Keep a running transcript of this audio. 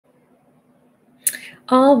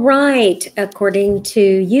All right, according to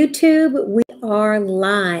YouTube, we are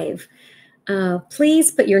live.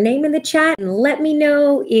 Please put your name in the chat and let me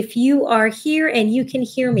know if you are here and you can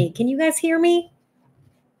hear me. Can you guys hear me?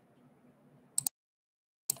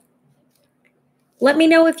 Let me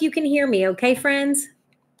know if you can hear me, okay, friends?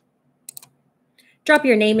 Drop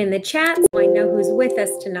your name in the chat so I know who's with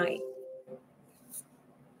us tonight.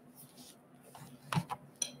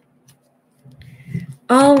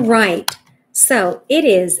 All right. So it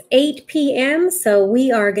is 8 p.m. So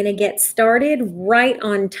we are going to get started right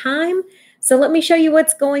on time. So let me show you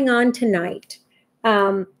what's going on tonight.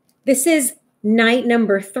 This is night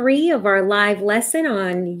number 3 of our live lesson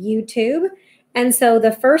on YouTube. And so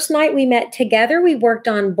the first night we met together, we worked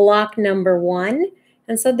on block number 1.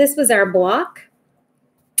 And so this was our block.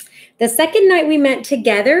 The second night we met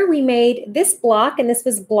together, we made this block, and this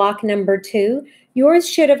was block number 2. Yours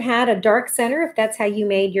should have had a dark center if that's how you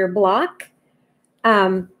made your block.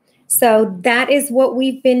 So that is what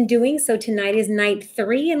we've been doing. So tonight is night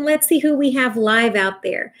 3, and let's see who we have live out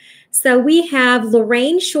there. So we have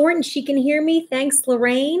Lorraine Short, and she can hear me. Thanks,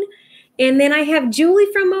 Lorraine. And then I have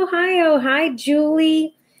Julie from Ohio. Hi,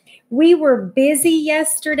 Julie. We were busy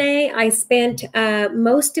yesterday. I spent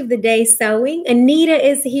most of the day sewing. Anita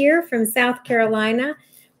is here from South Carolina.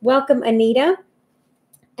 Welcome, Anita.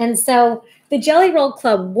 And so the Jelly Roll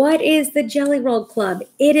Club, what is the Jelly Roll Club?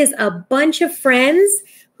 It is a bunch of friends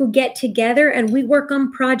who get together and we work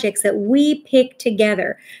on projects that we pick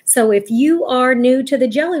together. So if you are new to the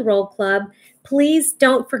Jelly Roll Club, please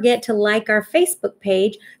don't forget to like our Facebook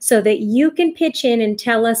page so that you can pitch in and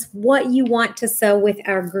tell us what you want to sew with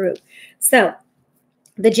our group. So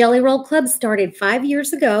the Jelly Roll Club started 5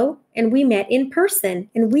 years ago, and we met in person.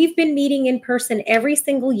 And we've been meeting in person every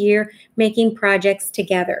single year, making projects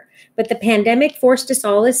together. But the pandemic forced us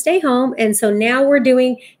all to stay home, and so now we're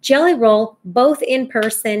doing Jelly Roll both in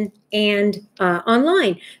person and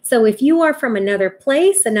online. So if you are from another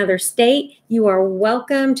place, another state, you are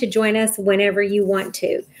welcome to join us whenever you want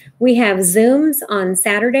to. We have Zooms on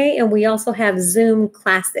Saturday, and we also have Zoom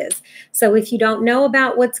classes. So if you don't know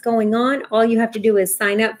about what's going on, all you have to do is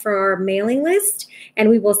sign up for our mailing list, and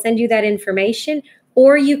we will send you that information.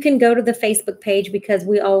 Or you can go to the Facebook page because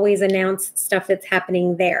we always announce stuff that's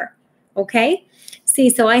happening there. Okay? See,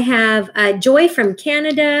 so I have Joy from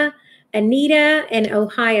Canada, Anita, and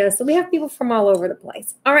Ohio. So we have people from all over the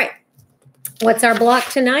place. All right. What's our block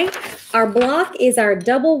tonight? Our block is our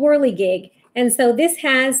double whirligig. And so this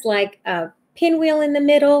has like a pinwheel in the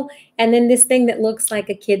middle and then this thing that looks like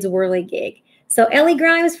a kid's whirligig. So Ellie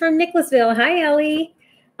Grimes from Nicholasville. Hi, Ellie.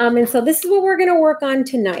 And so this is what we're going to work on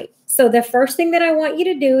tonight. So the first thing that I want you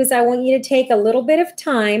to do is I want you to take a little bit of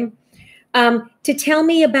time to tell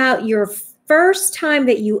me about your first time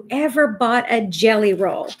that you ever bought a jelly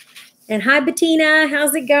roll. And hi, Bettina,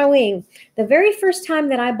 how's it going? The very first time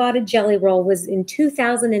that I bought a jelly roll was in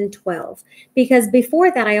 2012, because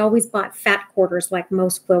before that, I always bought fat quarters like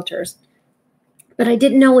most quilters. But I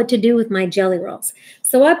didn't know what to do with my jelly rolls.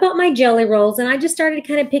 So I bought my jelly rolls and I just started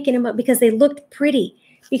kind of picking them up because they looked pretty.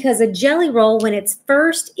 Because a jelly roll, when it's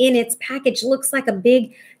first in its package, looks like a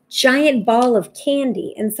big giant ball of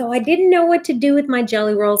candy. And so I didn't know what to do with my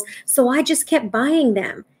jelly rolls. So I just kept buying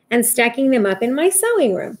them and stacking them up in my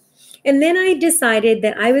sewing room. And then I decided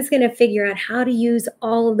that I was going to figure out how to use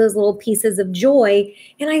all of those little pieces of joy.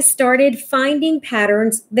 And I started finding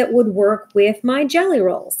patterns that would work with my jelly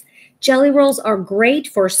rolls. Jelly rolls are great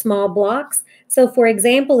for small blocks. So for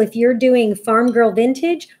example, if you're doing Farm Girl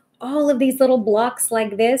Vintage, all of these little blocks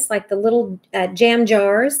like this, like the little jam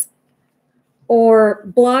jars, or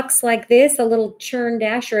blocks like this, a little churn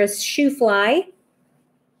dash or a shoe fly,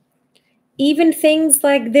 even things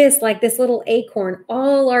like this little acorn,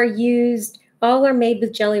 all are made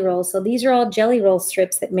with jelly rolls. So these are all jelly roll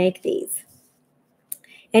strips that make these.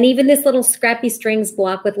 And even this little scrappy strings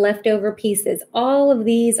block with leftover pieces, all of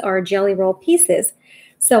these are jelly roll pieces.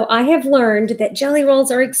 So I have learned that jelly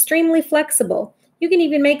rolls are extremely flexible. You can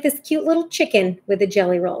even make this cute little chicken with a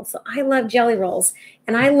jelly roll. So I love jelly rolls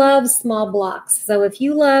and I love small blocks. So if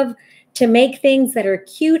you love to make things that are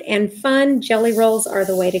cute and fun, jelly rolls are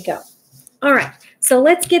the way to go. All right, so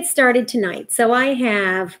let's get started tonight. So I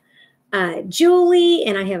have Julie,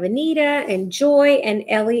 and I have Anita, and Joy, and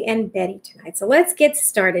Ellie, and Betty tonight. So let's get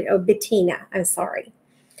started. Oh, Bettina, I'm sorry.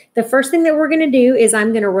 The first thing that we're going to do is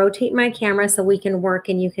I'm going to rotate my camera so we can work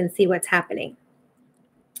and you can see what's happening.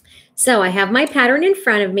 So I have my pattern in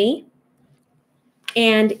front of me.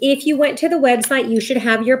 And if you went to the website, you should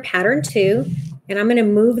have your pattern too. And I'm going to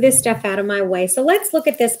move this stuff out of my way. So let's look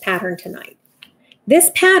at this pattern tonight. This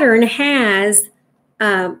pattern has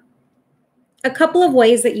a couple of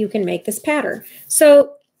ways that you can make this pattern.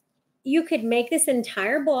 So you could make this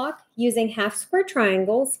entire block using half square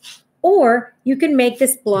triangles, or you can make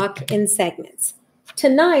this block in segments.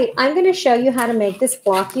 Tonight, I'm going to show you how to make this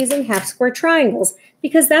block using half square triangles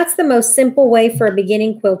because that's the most simple way for a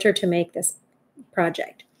beginning quilter to make this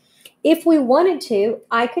project. If we wanted to,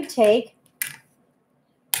 I could take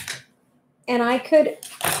and I could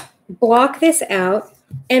block this out,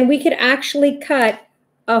 and we could actually cut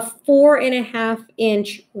a 4.5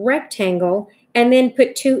 inch rectangle and then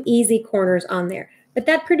put 2 easy corners on there. But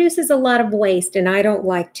that produces a lot of waste, and I don't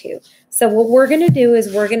like to. So what we're going to do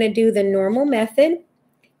is we're going to do the normal method,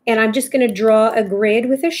 and I'm just going to draw a grid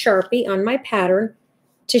with a Sharpie on my pattern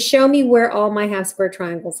to show me where all my half square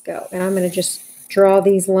triangles go. And I'm going to just draw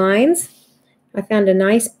these lines. I found a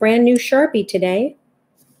nice brand new Sharpie today.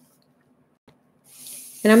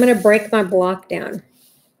 And I'm going to break my block down.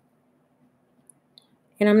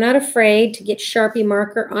 And I'm not afraid to get Sharpie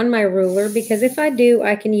marker on my ruler because if I do,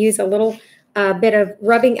 I can use a little bit of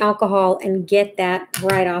rubbing alcohol and get that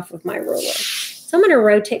right off of my ruler. So I'm going to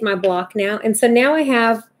rotate my block now. And so now I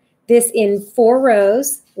have this in 4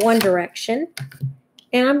 rows, one direction.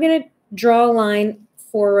 And I'm going to draw a line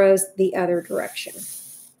 4 rows the other direction.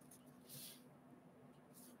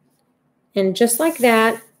 And just like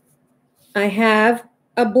that, I have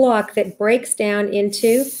a block that breaks down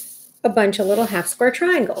into a bunch of little half square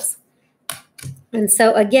triangles. And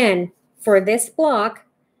so again, for this block,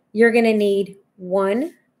 you're going to need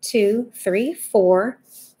 1, 2, 3, 4,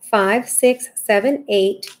 5, 6, 7,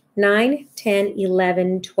 8, 9, 10,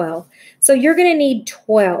 11, 12. So you're going to need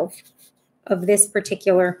 12 of this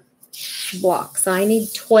particular block. So I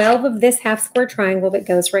need 12 of this half square triangle that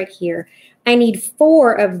goes right here. I need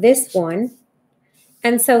 4 of this one.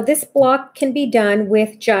 And so this block can be done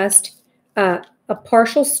with just a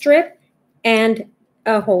partial strip and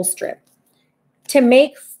a whole strip. To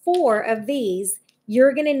make 4 of these,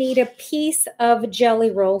 you're going to need a piece of jelly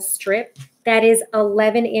roll strip that is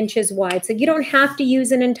 11 inches wide. So you don't have to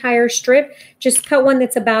use an entire strip. Just cut one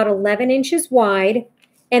that's about 11 inches wide.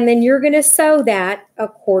 And then you're going to sew that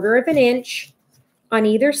 1/4 inch on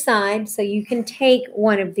either side. So you can take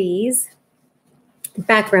one of these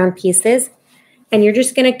background pieces and you're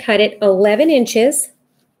just going to cut it 11 inches.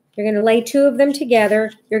 You're going to lay 2 of them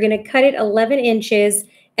together. You're going to cut it 11 inches,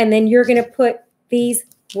 and then you're going to put these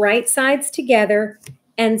right sides together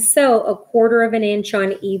and sew 1/4 inch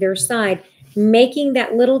on either side, making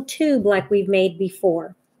that little tube like we've made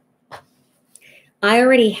before. I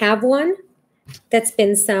already have one that's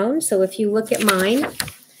been sewn, so if you look at mine,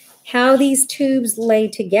 how these tubes lay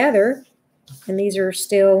together, and these are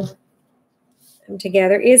still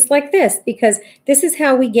together, is like this, because this is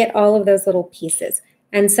how we get all of those little pieces.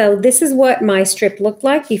 And so this is what my strip looked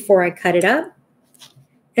like before I cut it up.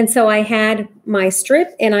 And so I had my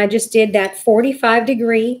strip, and I just did that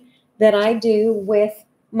 45-degree that I do with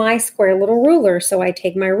my square little ruler. So I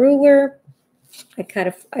take my ruler, I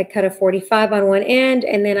cut a 45 on one end,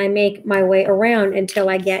 and then I make my way around until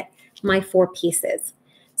I get my 4 pieces.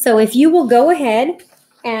 So if you will go ahead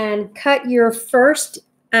and cut your first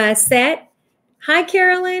set. Hi,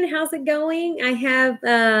 Carolyn. How's it going? I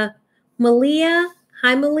have Malia.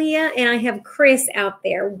 Hi, Malia. And I have Chris out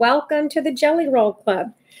there. Welcome to the Jelly Roll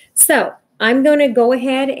Club. So I'm going to go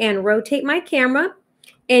ahead and rotate my camera,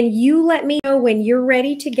 and you let me know when you're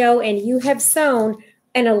ready to go and you have sewn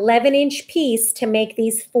an 11-inch piece to make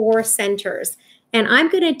these 4 centers. And I'm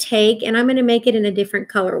going to take, and I'm going to make it in a different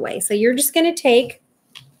colorway. So you're just going to take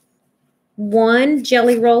one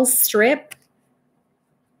jelly roll strip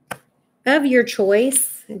of your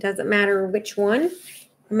choice. It doesn't matter which one.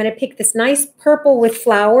 I'm going to pick this nice purple with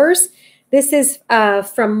flowers. This is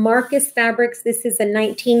from Marcus Fabrics. This is a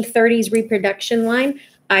 1930s reproduction line.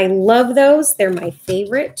 I love those. They're my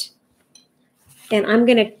favorite. And I'm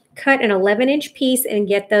going to cut an 11-inch piece and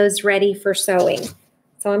get those ready for sewing.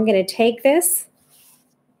 So I'm going to take this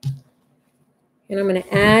and I'm going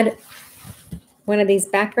to add one of these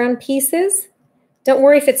background pieces. Don't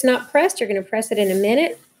worry if it's not pressed. You're going to press it in a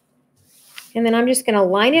minute. And then I'm just going to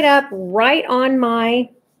line it up right on my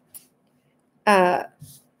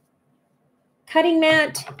cutting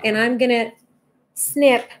mat, and I'm going to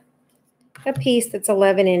snip a piece that's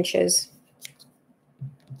 11 inches.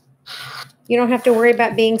 You don't have to worry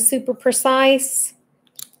about being super precise.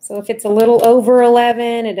 So if it's a little over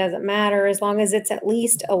 11, it doesn't matter as long as it's at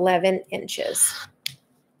least 11 inches.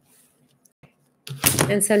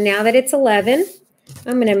 And so now that it's 11,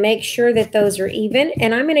 I'm going to make sure that those are even,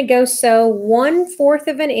 and I'm going to go sew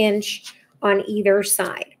 1/4 inch on either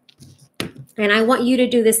side. And I want you to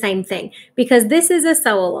do the same thing because this is a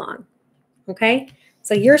sew along. Okay.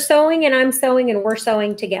 So you're sewing and I'm sewing and we're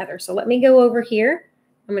sewing together. So let me go over here.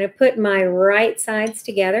 I'm going to put my right sides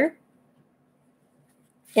together.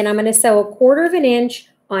 And I'm going to sew 1/4 inch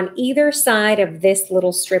on either side of this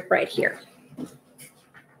little strip right here.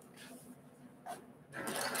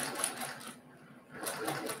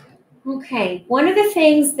 Okay, one of the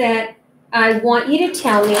things that I want you to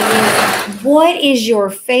tell me is, what is your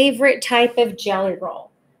favorite type of jelly roll?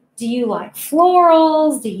 Do you like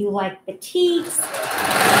florals? Do you like batiks?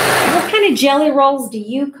 What kind of jelly rolls do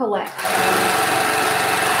you collect?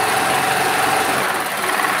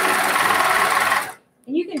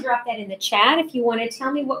 And you can drop that in the chat if you want to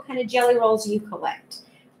tell me what kind of jelly rolls you collect.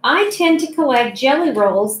 I tend to collect jelly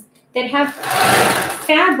rolls that have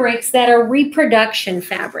fabrics that are reproduction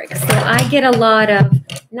fabrics. So I get a lot of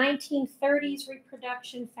 1930s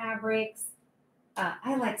reproduction fabrics.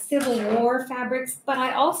 I like Civil War fabrics, but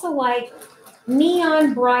I also like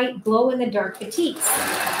neon bright glow-in-the-dark batiks.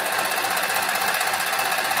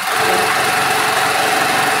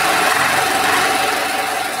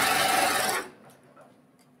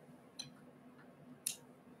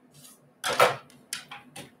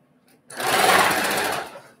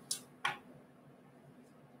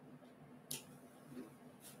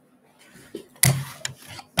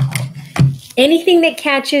 Anything that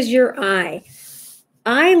catches your eye.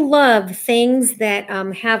 I love things that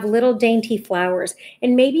have little dainty flowers.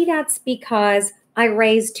 And maybe that's because I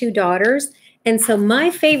raised 2 daughters. And so my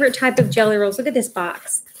favorite type of jelly rolls, look at this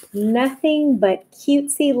box. Nothing but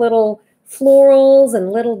cutesy little florals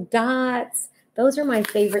and little dots. Those are my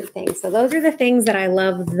favorite things. So those are the things that I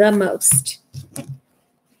love the most.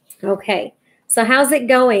 Okay, so how's it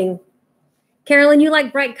going? Carolyn, you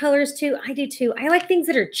like bright colors too? I do too. I like things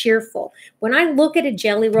that are cheerful. When I look at a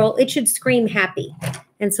jelly roll, it should scream happy.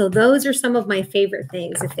 And so those are some of my favorite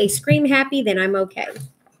things. If they scream happy, then I'm okay.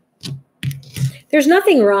 There's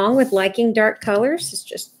nothing wrong with liking dark colors. It's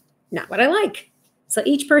just not what I like. So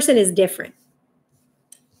each person is different.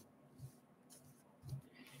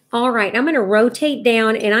 All right, I'm going to rotate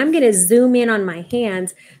down and I'm going to zoom in on my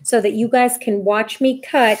hands so that you guys can watch me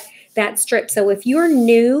cut that strip. So if you're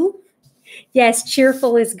new, yes,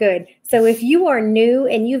 cheerful is good. So if you are new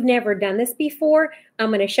and you've never done this before, I'm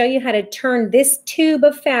going to show you how to turn this tube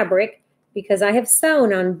of fabric, because I have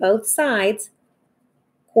sewn on both sides,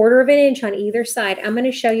 1/4 inch on either side. I'm going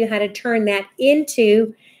to show you how to turn that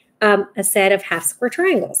into a set of half square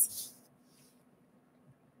triangles.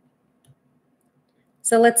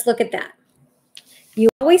 So let's look at that. You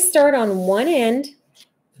always start on one end,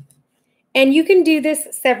 and you can do this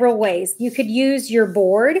several ways. You could use your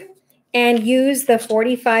board and use the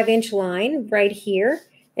 45-inch line right here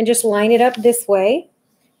and just line it up this way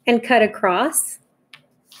and cut across.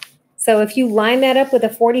 So if you line that up with a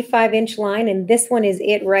 45-inch line, and this one is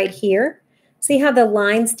it right here, see how the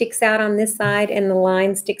line sticks out on this side and the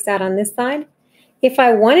line sticks out on this side? If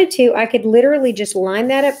I wanted to, I could literally just line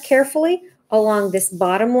that up carefully along this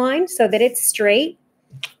bottom line so that it's straight,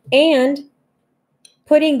 and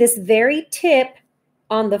putting this very tip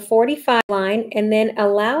on the 45 line, and then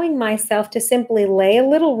allowing myself to simply lay a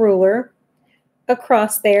little ruler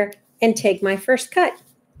across there and take my first cut.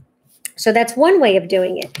 So that's one way of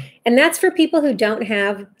doing it. And that's for people who don't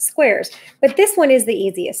have squares. But this one is the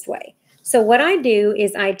easiest way. So what I do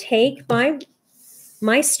is I take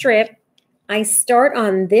my strip, I start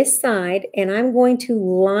on this side, and I'm going to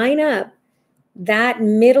line up that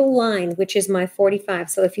middle line, which is my 45.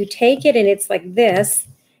 So if you take it and it's like this,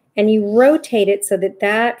 and you rotate it so that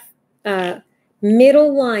that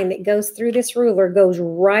middle line that goes through this ruler goes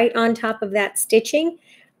right on top of that stitching,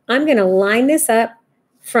 I'm going to line this up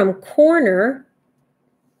from corner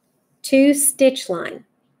to stitch line.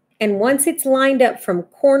 And once it's lined up from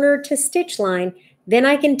corner to stitch line, then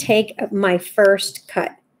I can take my first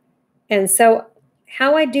cut. And so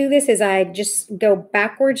how I do this is I just go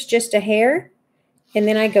backwards just a hair, and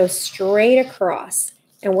then I go straight across.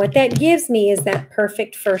 And what that gives me is that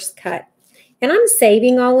perfect first cut. And I'm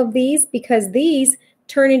saving all of these because these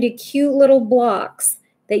turn into cute little blocks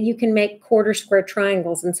that you can make 1/4 square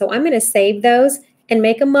triangles. And so I'm going to save those and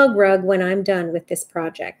make a mug rug when I'm done with this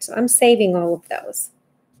project. So I'm saving all of those.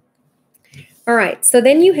 All right, so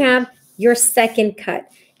then you have your second cut.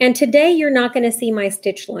 And today you're not going to see my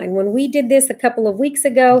stitch line. When we did this a couple of weeks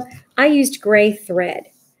ago, I used gray thread.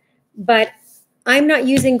 But I'm not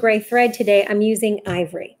using gray thread today. I'm using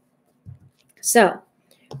ivory. So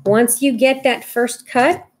once you get that first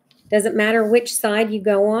cut, doesn't matter which side you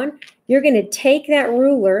go on, you're going to take that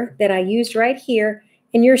ruler that I used right here,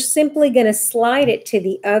 and you're simply going to slide it to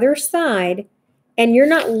the other side, and you're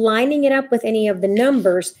not lining it up with any of the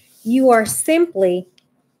numbers. You are simply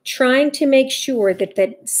trying to make sure that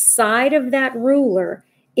the side of that ruler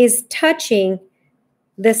is touching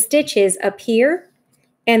the stitches up here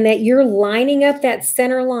and that you're lining up that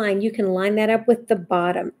center line. You can line that up with the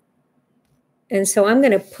bottom. And so I'm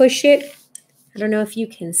going to push it. I don't know if you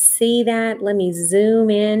can see that. Let me zoom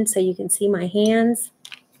in so you can see my hands.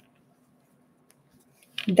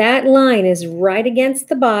 That line is right against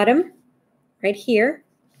the bottom, right here.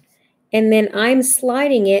 And then I'm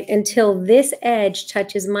sliding it until this edge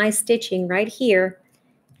touches my stitching right here.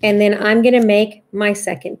 And then I'm going to make my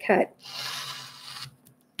second cut.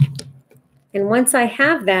 And once I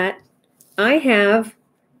have that, I have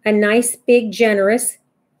a nice, big, generous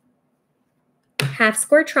half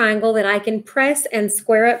square triangle that I can press and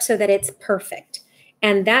square up so that it's perfect.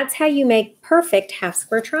 And that's how you make perfect half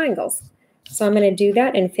square triangles. So I'm going to do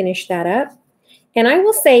that and finish that up. And I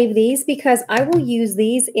will save these because I will use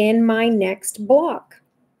these in my next block.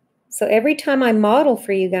 So every time I model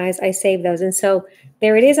for you guys, I save those. And so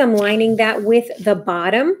there it is. I'm lining that with the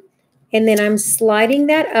bottom. And then I'm sliding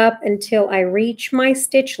that up until I reach my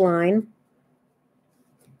stitch line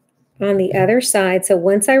on the other side. So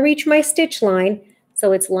once I reach my stitch line,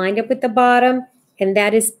 so it's lined up with the bottom, and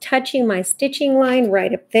that is touching my stitching line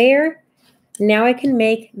right up there. Now I can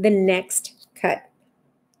make the next cut.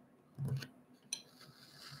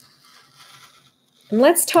 And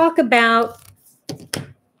let's talk about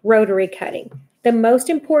rotary cutting. The most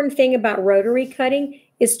important thing about rotary cutting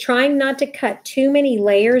is trying not to cut too many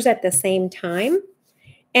layers at the same time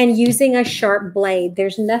and using a sharp blade.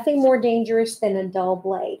 There's nothing more dangerous than a dull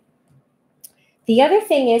blade. The other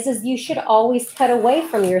thing is you should always cut away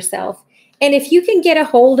from yourself. And if you can get a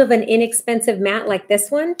hold of an inexpensive mat like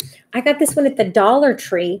this one, I got this one at the Dollar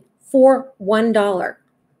Tree for $1.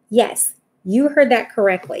 Yes, you heard that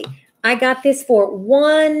correctly. I got this for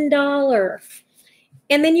 $1.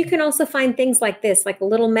 And then you can also find things like this, like a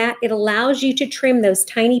little mat. It allows you to trim those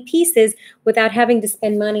tiny pieces without having to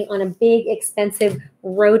spend money on a big, expensive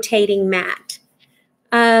rotating mat.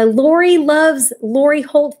 Lori loves Lori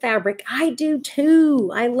Holt fabric. I do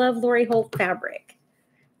too. I love Lori Holt fabric.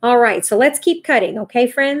 All right, so let's keep cutting, okay,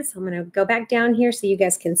 friends? I'm going to go back down here so you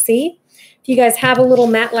guys can see. If you guys have a little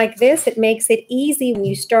mat like this, it makes it easy when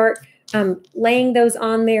you start laying those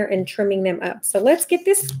on there and trimming them up. So let's get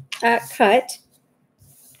this cut.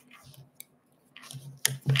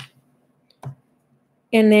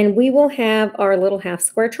 And then we will have our little half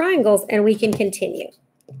square triangles and we can continue.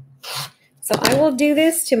 So I will do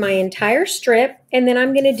this to my entire strip, and then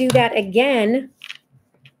I'm going to do that again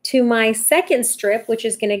to my second strip, which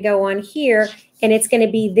is going to go on here, and it's going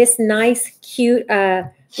to be this nice, cute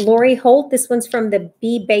Lori Holt. This one's from the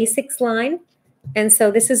Be Basics line, and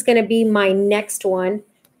so this is going to be my next one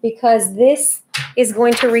because this is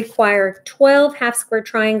going to require 12 half square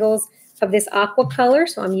triangles of this aqua color,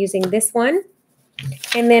 so I'm using this one,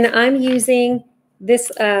 and then I'm using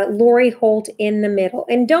this Lori Holt in the middle.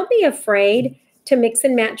 And don't be afraid to mix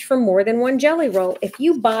and match for more than one jelly roll. If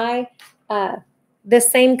you buy the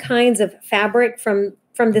same kinds of fabric from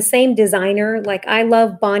the same designer, like I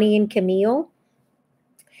love Bonnie and Camille.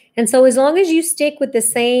 And so as long as you stick with the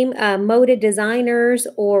same Moda designers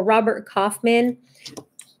or Robert Kauffman,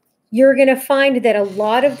 you're going to find that a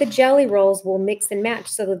lot of the jelly rolls will mix and match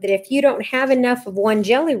so that if you don't have enough of one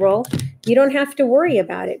jelly roll, you don't have to worry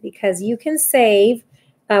about it because you can save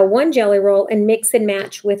one jelly roll and mix and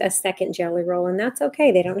match with a second jelly roll, and that's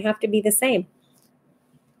okay. They don't have to be the same.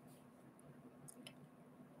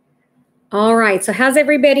 All right, so how's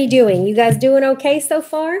everybody doing? You guys doing okay so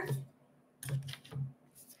far?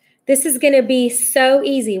 This is going to be so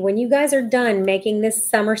easy. When you guys are done making this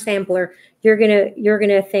summer sampler, you're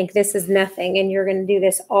gonna think this is nothing, and you're going to do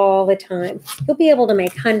this all the time. You'll be able to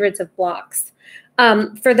make hundreds of blocks.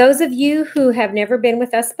 For those of you who have never been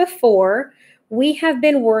with us before, we have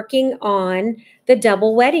been working on the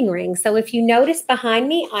double wedding ring. So if you notice behind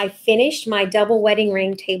me, I finished my double wedding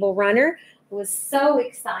ring table runner. I was so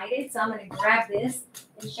excited, so I'm going to grab this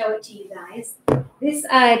and show it to you guys. This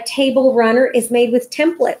table runner is made with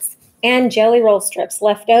templates and jelly roll strips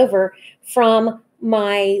left over from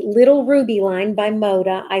my Little Ruby line by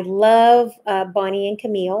Moda. I love Bonnie and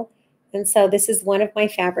Camille. And so this is one of my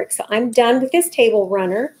fabrics. So I'm done with this table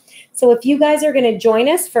runner. So if you guys are going to join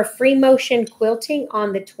us for free motion quilting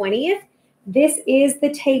on the 20th, this is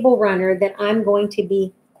the table runner that I'm going to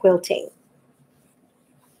be quilting.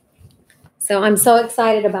 So I'm so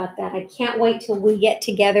excited about that. I can't wait till we get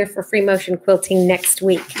together for free motion quilting next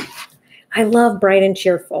week. I love bright and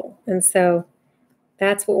cheerful. And so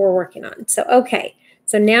that's what we're working on. So, okay.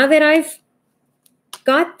 So now that I've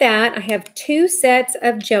got that, I have 2 sets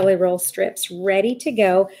of jelly roll strips ready to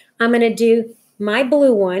go. I'm going to do my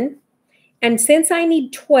blue one. And since I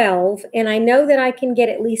need 12, and I know that I can get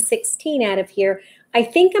at least 16 out of here, I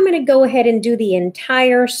think I'm going to go ahead and do the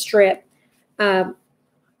entire strip and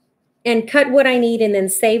cut what I need and then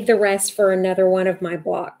save the rest for another one of my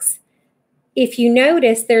blocks. If you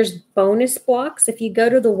notice, there's bonus blocks. If you go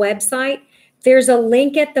to the website, there's a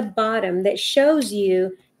link at the bottom that shows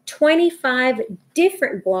you 25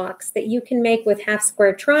 different blocks that you can make with half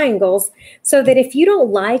square triangles, so that if you don't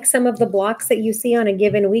like some of the blocks that you see on a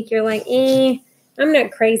given week, you're like, I'm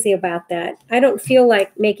not crazy about that. I don't feel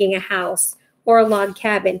like making a house or a log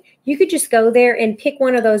cabin. You could just go there and pick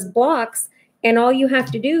one of those blocks, and all you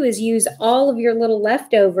have to do is use all of your little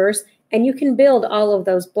leftovers, and you can build all of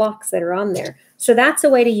those blocks that are on there. So that's a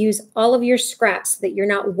way to use all of your scraps so that you're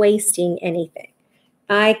not wasting anything.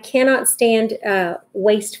 I cannot stand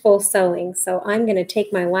wasteful sewing. So I'm going to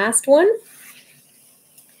take my last one,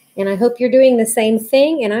 and I hope you're doing the same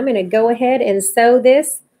thing. And I'm going to go ahead and sew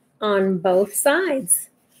this on both sides.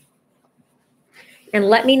 And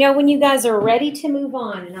let me know when you guys are ready to move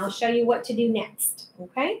on, and I'll show you what to do next.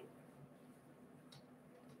 Okay?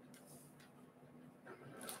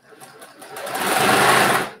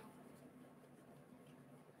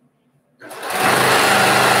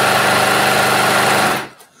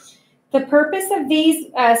 The purpose of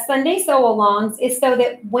these Sunday sew-alongs is so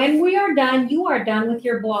that when we are done, you are done with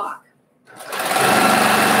your block.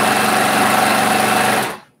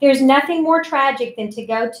 There's nothing more tragic than to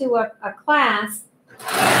go to a class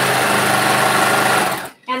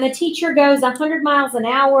and the teacher goes 100 miles an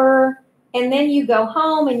hour, and then you go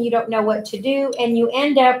home and you don't know what to do, and you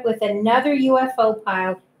end up with another UFO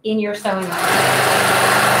pile in your sewing room.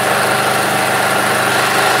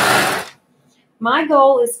 My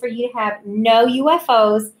goal is for you to have no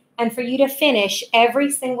UFOs and for you to finish every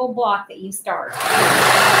single block that you start.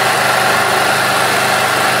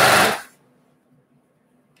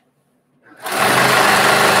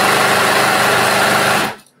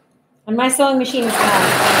 And my sewing machine is on.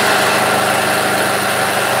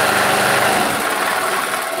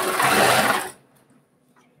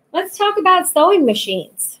 Let's talk about sewing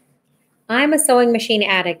machines. I'm a sewing machine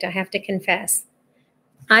addict, I have to confess.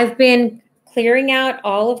 I've been clearing out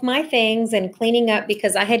all of my things and cleaning up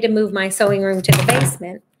because I had to move my sewing room to the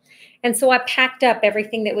basement. And so I packed up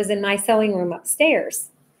everything that was in my sewing room upstairs.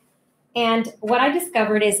 And what I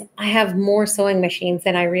discovered is I have more sewing machines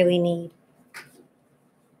than I really need.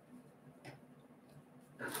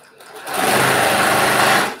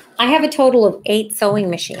 I have a total of 8 sewing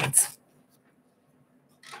machines.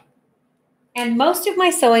 And most of my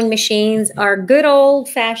sewing machines are good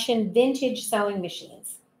old-fashioned vintage sewing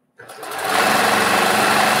machines.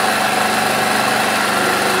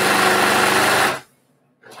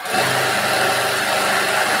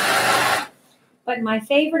 But my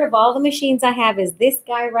favorite of all the machines I have is this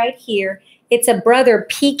guy right here. It's a Brother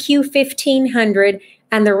PQ1500.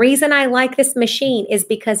 And the reason I like this machine is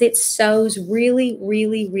because it sews really,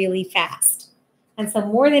 really, really fast. And so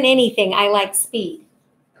more than anything, I like speed.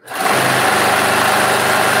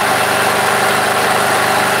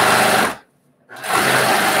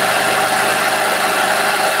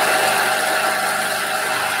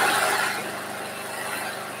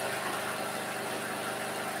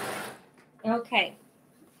 Okay.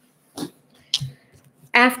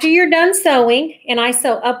 After you're done sewing, and I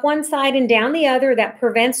sew up one side and down the other, that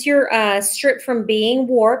prevents your strip from being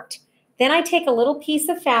warped. Then I take a little piece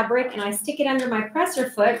of fabric and I stick it under my presser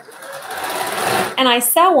foot and I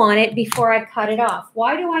sew on it before I cut it off.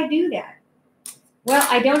 Why do I do that? Well,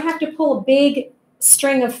 I don't have to pull a big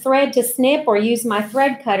string of thread to snip or use my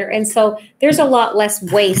thread cutter, and so there's a lot less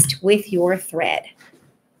waste with your thread.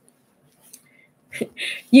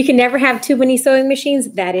 You can never have too many sewing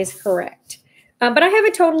machines. That is correct. But I have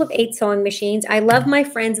a total of 8 sewing machines. I love my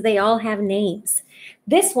friends. They all have names.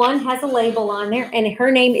 This one has a label on there, and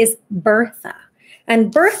her name is Bertha.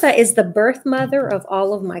 And Bertha is the birth mother of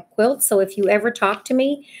all of my quilts. So if you ever talk to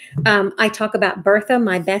me, I talk about Bertha,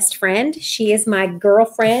 my best friend. She is my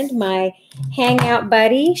girlfriend, my hangout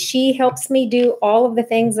buddy. She helps me do all of the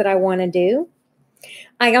things that I want to do.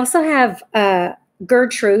 I also have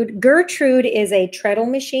Gertrude. Gertrude is a treadle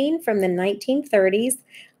machine from the 1930s.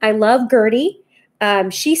 I love Gertie.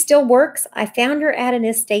 She still works. I found her at an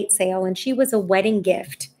estate sale, and she was a wedding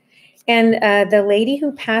gift. And the lady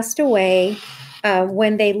who passed away,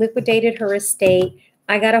 when they liquidated her estate,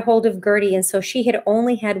 I got a hold of Gertie, and so she had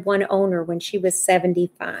only had one owner when she was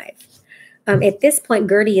 75. At this point,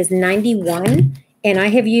 Gertie is 91, and I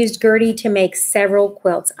have used Gertie to make several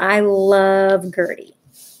quilts. I love Gertie.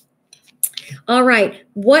 All right,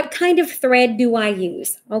 what kind of thread do I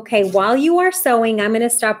use? Okay, while you are sewing, I'm going to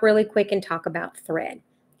stop really quick and talk about thread.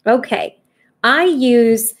 Okay, I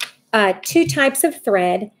use two types of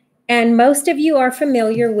thread, and most of you are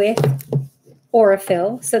familiar with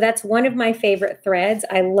Aurifil. So that's one of my favorite threads.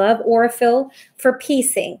 I love Aurifil for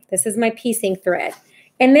piecing. This is my piecing thread.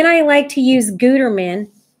 And then I like to use Gutermann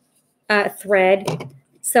thread.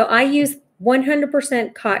 So I use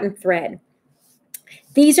 100% cotton thread.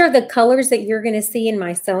 These are the colors that you're going to see in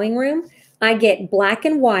my sewing room. I get black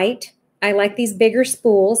and white. I like these bigger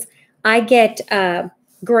spools. I get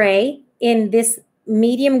gray in this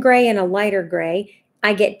medium gray and a lighter gray.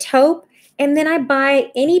 I get taupe, and then I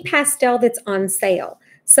buy any pastel that's on sale.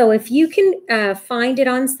 So if you can find it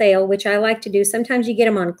on sale, which I like to do, sometimes you get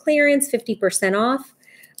them on clearance, 50% off.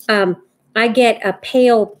 I get a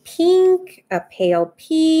pale pink, a pale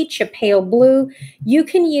peach, a pale blue. You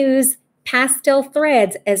can use pastel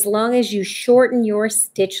threads as long as you shorten your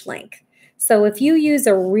stitch length. So if you use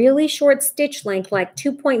a really short stitch length like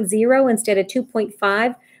 2.0 instead of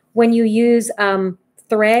 2.5, when you use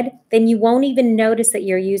thread, then you won't even notice that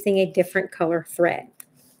you're using a different color thread.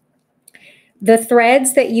 The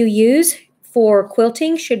threads that you use for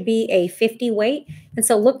quilting should be a 50 weight. And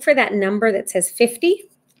so look for that number that says 50.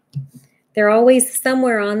 They're always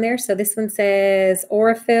somewhere on there. So this one says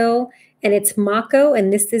Aurifil, and it's Mako,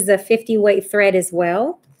 and this is a 50 weight thread as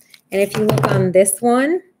well. And if you look on this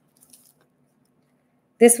one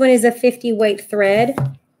is a 50 weight thread,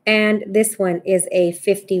 and this one is a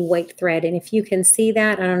 50 weight thread. And if you can see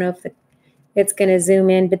that, I don't know if it's going to zoom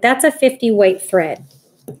in, but that's a 50 weight thread.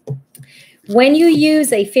 When you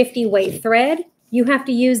use a 50 weight thread, you have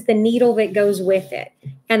to use the needle that goes with it.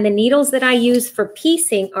 And the needles that I use for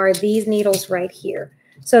piecing are these needles right here.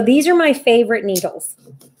 So these are my favorite needles.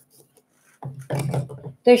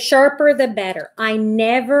 The sharper, the better. I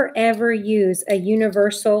never, ever use a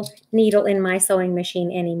universal needle in my sewing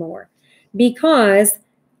machine anymore because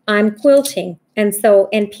I'm quilting and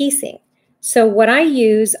piecing. So what I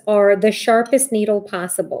use are the sharpest needle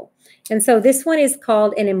possible. And so this one is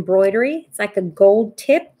called an embroidery. It's like a gold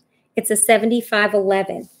tip. It's a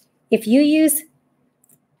 7511. If you use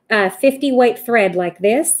 50 weight thread like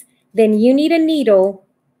this, then you need a needle.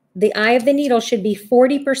 The eye of the needle should be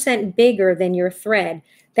 40% bigger than your thread.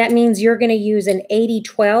 That means you're going to use an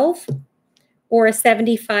 8012 or a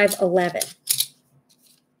 7511.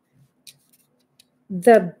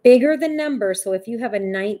 The bigger the number, so if you have a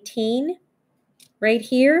 19 right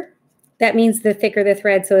here, that means the thicker the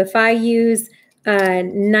thread. So if I use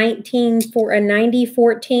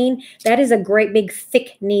 9014, that is a great big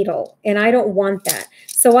thick needle, and I don't want that.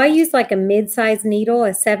 So I use like a mid-size needle,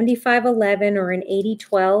 a 7511 or an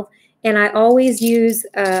 8012, and I always use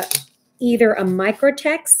either a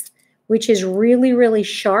Microtex, which is really, really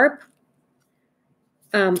sharp.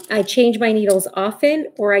 I change my needles often,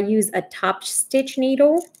 or I use a top stitch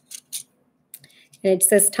needle. And it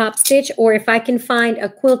says top stitch, or if I can find a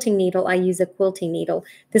quilting needle, I use a quilting needle.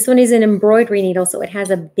 This one is an embroidery needle, so it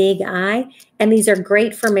has a big eye, and these are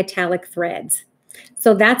great for metallic threads.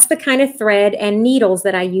 So that's the kind of thread and needles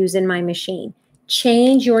that I use in my machine.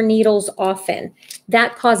 Change your needles often.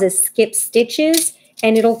 That causes skip stitches,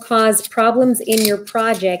 and it'll cause problems in your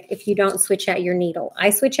project if you don't switch out your needle.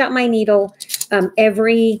 I switch out my needle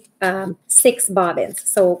every 6 bobbins.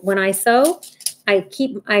 So when I sew, I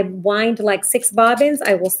wind like 6 bobbins.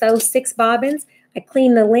 I will sew 6 bobbins. I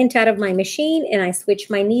clean the lint out of my machine, and I switch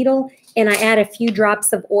my needle, and I add a few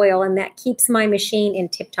drops of oil, and that keeps my machine in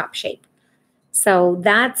tip-top shape. So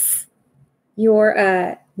that's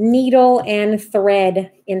your needle and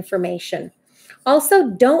thread information. Also,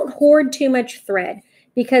 don't hoard too much thread,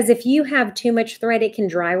 because if you have too much thread, it can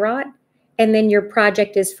dry rot, and then your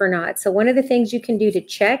project is for naught. So one of the things you can do to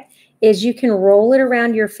check is you can roll it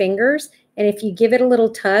around your fingers, and if you give it a little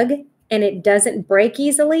tug and it doesn't break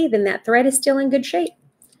easily, then that thread is still in good shape.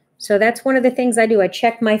 So that's one of the things I do. I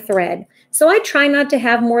check my thread. So I try not to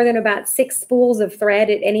have more than about 6 spools of thread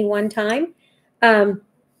at any one time.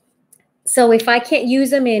 So if I can't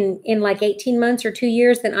use them in like 18 months or 2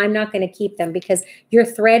 years, then I'm not going to keep them, because your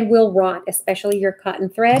thread will rot, especially your cotton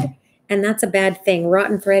thread. And that's a bad thing.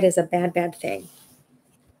 Rotten thread is a bad, bad thing.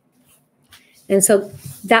 And so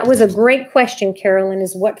that was a great question, Carolyn,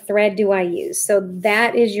 is what thread do I use? So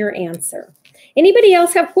that is your answer. Anybody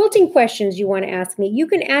else have quilting questions you want to ask me? You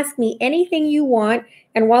can ask me anything you want.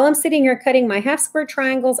 And while I'm sitting here cutting my half square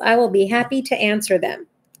triangles, I will be happy to answer them.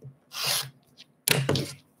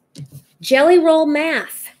 Jelly roll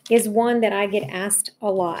math is one that I get asked a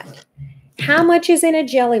lot. How much is in a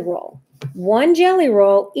jelly roll? 1 jelly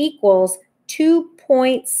roll equals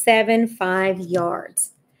 2.75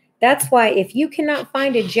 yards. That's why if you cannot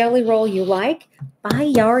find a jelly roll you like, buy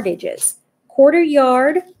yardages. Quarter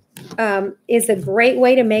yard is a great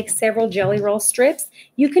way to make several jelly roll strips.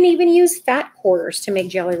 You can even use fat quarters to make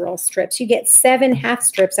jelly roll strips. You get 7 half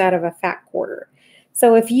strips out of a fat quarter.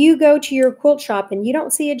 So if you go to your quilt shop and you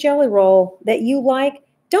don't see a jelly roll that you like,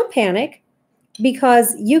 don't panic,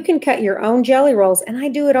 because you can cut your own jelly rolls, and I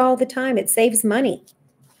do it all the time. It saves money.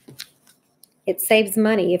 It saves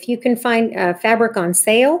money. If you can find fabric on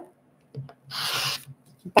sale,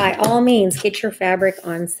 by all means, get your fabric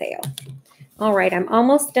on sale. All right, I'm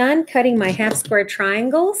almost done cutting my half square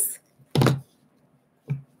triangles.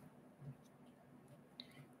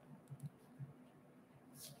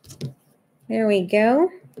 There we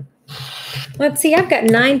go. Let's see, I've got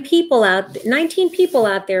 19 people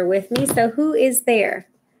out there with me. So who is there?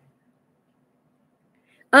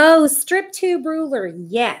 Oh, strip tube ruler.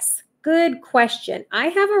 Yes, good question. I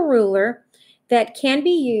have a ruler that can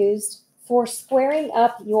be used for squaring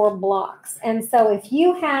up your blocks. And so if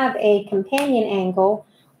you have a companion angle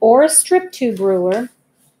or a strip tube ruler,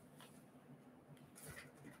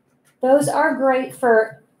 those are great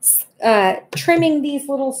for trimming these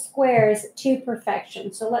little squares to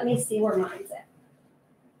perfection. So let me see where mine's at.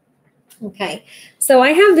 Okay, so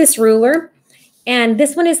I have this ruler, and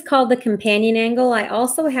this one is called the companion angle. I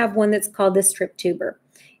also have one that's called the strip tuber.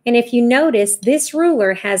 And if you notice, this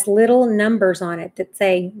ruler has little numbers on it that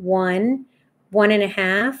say 1,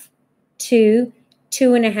 1.5, 2,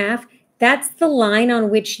 2.5. That's the line on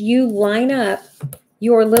which you line up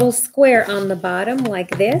your little square on the bottom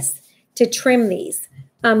like this to trim these.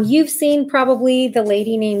 You've seen probably the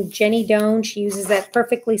lady named Jenny Doan. She uses that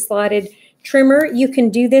perfectly slotted trimmer. You can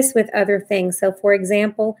do this with other things. So for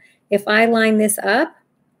example, if I line this up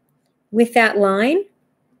with that line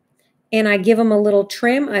and I give them a little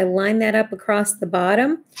trim, I line that up across the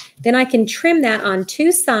bottom, then I can trim that on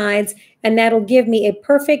 2 sides, and that'll give me a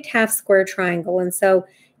perfect half square triangle. And so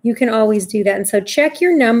you can always do that. And so check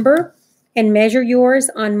your number and measure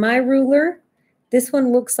yours. On my ruler, this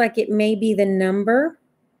one looks like it may be the number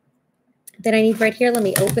that I need right here. Let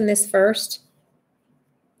me open this first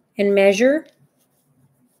and measure.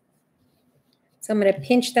 So I'm going to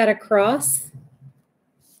pinch that across,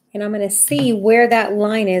 and I'm going to see where that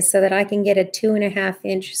line is so that I can get a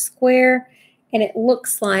 2.5-inch square. And it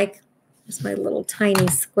looks like, here's my little tiny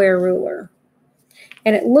square ruler.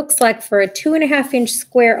 And it looks like for a 2.5-inch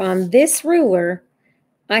square on this ruler,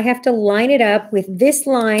 I have to line it up with this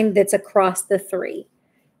line that's across the 3.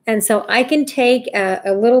 And so I can take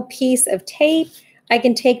a little piece of tape. I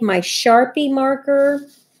can take my Sharpie marker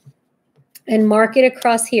and mark it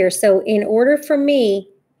across here. So in order for me,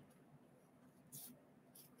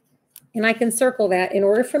 and I can circle that, in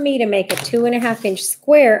order for me to make a 2.5-inch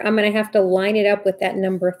square, I'm going to have to line it up with that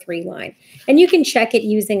number 3 line. And you can check it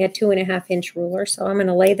using a 2.5-inch ruler. So I'm going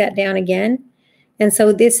to lay that down again. And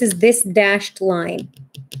so this is this dashed line.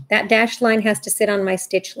 That dashed line has to sit on my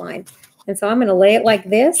stitch line. And so I'm going to lay it like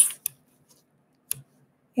this.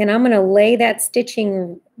 And I'm going to lay that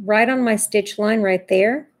stitching right on my stitch line right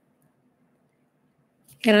there.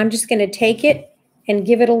 And I'm just going to take it and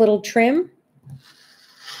give it a little trim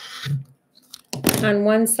on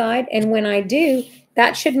one side. And when I do,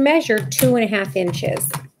 that should measure 2.5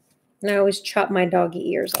 inches. And I always chop my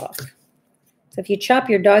doggy ears off. So if you chop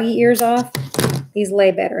your doggy ears off, these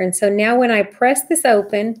lay better. And so now when I press this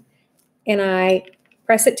open and I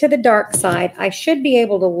press it to the dark side, I should be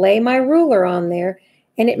able to lay my ruler on there,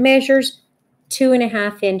 and it measures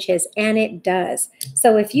 2.5 inches, and it does.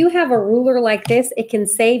 So if you have a ruler like this, it can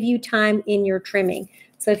save you time in your trimming.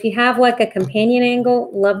 So if you have like a companion angle,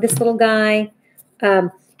 love this little guy.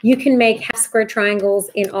 You can make half square triangles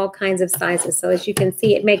in all kinds of sizes. So as you can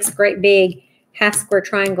see, it makes great big half square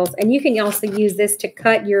triangles. And you can also use this to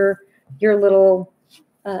cut your little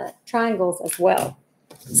triangles as well.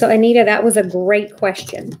 So Anita, that was a great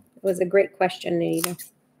question. It was a great question, Anita.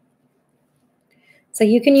 So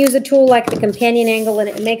you can use a tool like the companion angle, and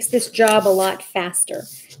it makes this job a lot faster,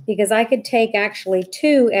 because I could take actually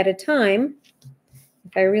 2 at a time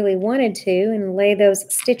if I really wanted to and lay those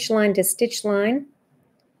stitch line to stitch line,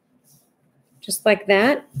 just like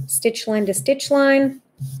that, stitch line to stitch line.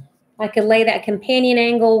 I could lay that companion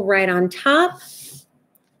angle right on top.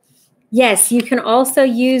 Yes, you can also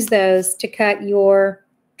use those to cut your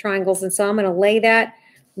triangles. And so I'm going to lay that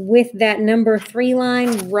with that number 3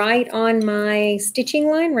 line right on my stitching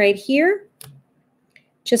line right here,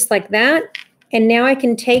 just like that. And now I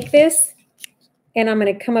can take this and I'm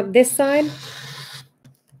going to come up this side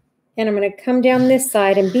and I'm going to come down this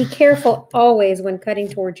side, and be careful always when cutting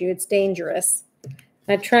towards you. It's dangerous.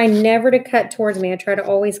 I try never to cut towards me. I try to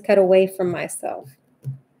always cut away from myself.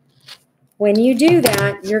 when you do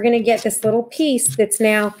that, you're going to get this little piece that's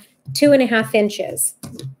now 2.5 inches.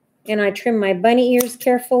 And I trim my bunny ears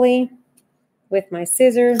carefully with my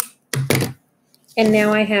scissors. And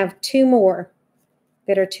now I have 2 more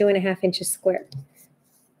that are 2.5 inches square.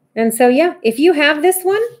 And so, yeah, if you have this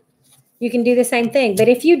one, you can do the same thing. But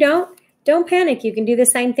if you don't panic. You can do the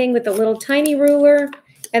same thing with a little tiny ruler,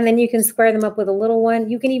 and then you can square them up with a little one.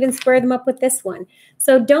 You can even square them up with this one.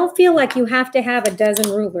 So don't feel like you have to have a dozen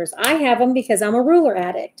rulers. I have them because I'm a ruler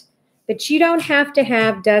addict. But you don't have to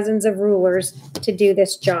have dozens of rulers to do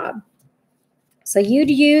this job. So you'd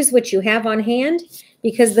use what you have on hand,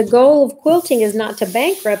 because the goal of quilting is not to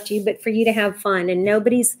bankrupt you, but for you to have fun. And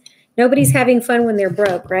nobody's having fun when they're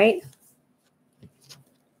broke, right?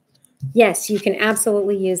 Yes, you can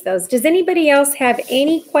absolutely use those. Does anybody else have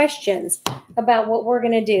any questions about what we're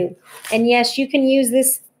going to do? And yes, you can use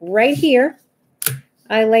this right here.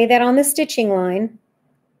 I lay that on the stitching line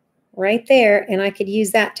right there, and I could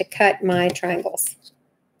use that to cut my triangles.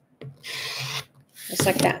 Just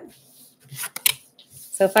like that.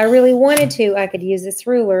 So if I really wanted to, I could use this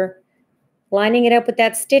ruler, lining it up with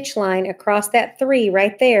that stitch line across that 3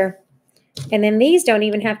 right there. And then these don't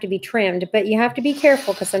even have to be trimmed, but you have to be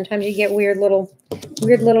careful because sometimes you get weird little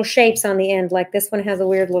shapes on the end. Like this one has a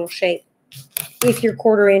weird little shape if your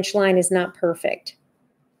 1/4 inch line is not perfect.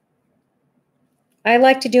 I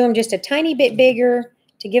like to do them just a tiny bit bigger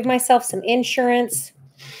to give myself some insurance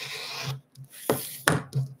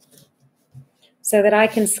so that I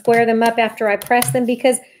can square them up after I press them,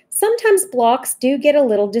 because sometimes blocks do get a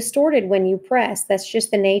little distorted when you press. That's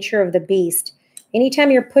just the nature of the beast.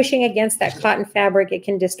 Anytime you're pushing against that cotton fabric, it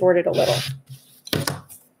can distort it a little.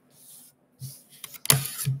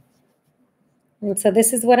 And so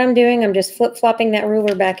this is what I'm doing. I'm just flip-flopping that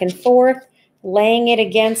ruler back and forth, laying it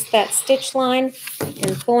against that stitch line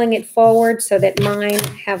and pulling it forward so that mine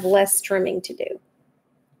have less trimming to do.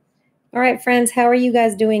 All right, friends, how are you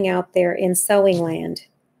guys doing out there in sewing land?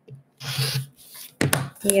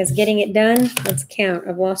 You guys getting it done? Let's count.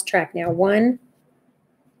 I've lost track now. 1,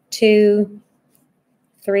 2,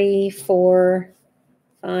 3, 4,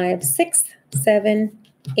 5, 6, 7,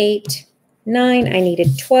 8, 9. I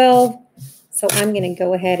needed 12. So I'm going to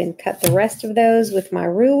go ahead and cut the rest of those with my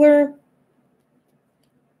ruler.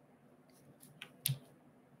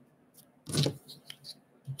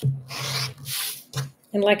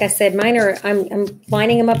 And like I said, mine are, I'm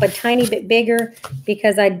lining them up a tiny bit bigger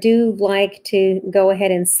because I do like to go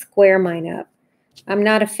ahead and square mine up. I'm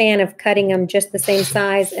not a fan of cutting them just the same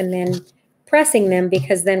size and then pressing them,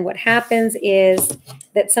 because then what happens is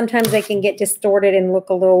that sometimes they can get distorted and look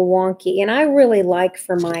a little wonky. And I really like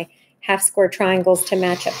for my half square triangles to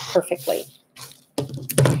match up perfectly.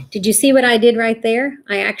 Did you see what I did right there?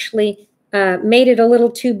 I actually made it a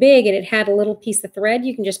little too big, and it had a little piece of thread.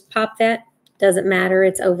 You can just pop that. Doesn't matter.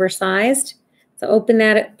 It's oversized. So open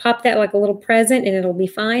that, pop that like a little present, and it'll be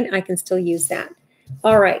fine. I can still use that.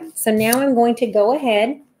 All right. So now I'm going to go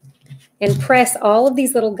ahead and press all of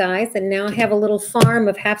these little guys. And now I have a little farm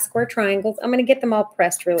of half square triangles. I'm going to get them all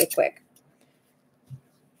pressed really quick.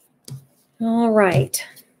 All right.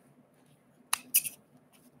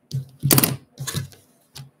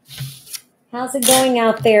 How's it going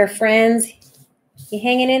out there, friends? You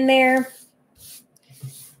hanging in there?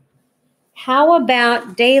 How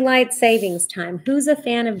about daylight savings time? Who's a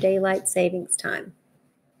fan of daylight savings time?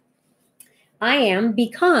 I am,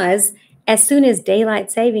 because as soon as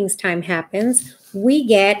daylight savings time happens, we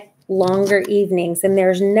get longer evenings, and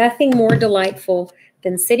there's nothing more delightful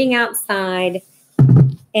than sitting outside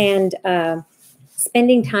and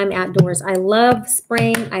spending time outdoors. I love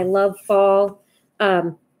spring. I love fall.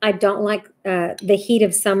 I don't like the heat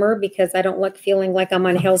of summer because I don't like feeling like I'm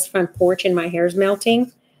on hell's front porch and my hair's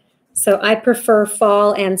melting. So I prefer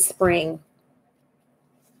fall and spring.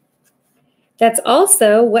 That's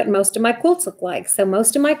also what most of my quilts look like. So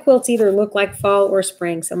most of my quilts either look like fall or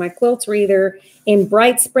spring. So my quilts are either in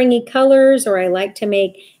bright springy colors, or I like to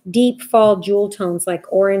make deep fall jewel tones like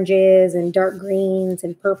oranges and dark greens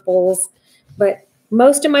and purples. But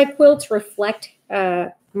most of my quilts reflect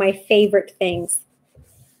my favorite things.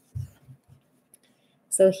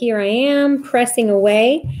 So here I am pressing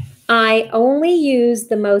away. I only use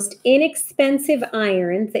the most inexpensive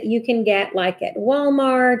irons that you can get, like at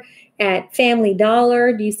Walmart, at Family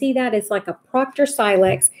Dollar. Do you see that? It's like a Proctor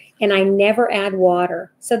Silex, and I never add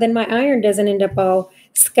water. So then my iron doesn't end up all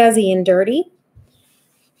scuzzy and dirty.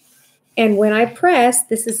 And when I press,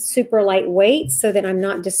 this is super lightweight so that I'm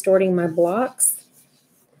not distorting my blocks.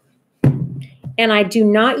 And I do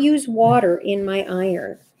not use water in my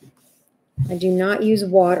iron. I do not use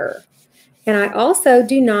water. And I also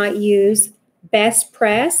do not use Best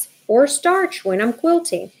Press or starch when I'm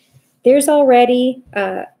quilting. There's already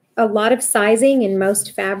a lot of sizing in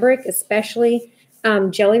most fabric, especially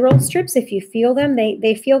jelly roll strips. If you feel them,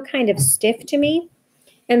 they feel kind of stiff to me.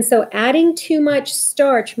 And so adding too much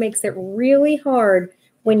starch makes it really hard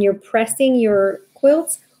when you're pressing your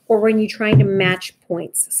quilts or when you're trying to match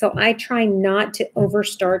points. So I try not to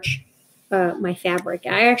overstarch my fabric.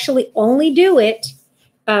 I actually only do it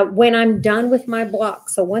when I'm done with my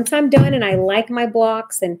blocks. So once I'm done and I like my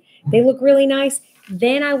blocks and they look really nice,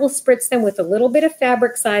 then I will spritz them with a little bit of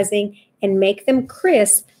fabric sizing and make them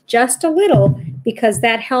crisp just a little, because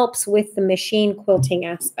that helps with the machine quilting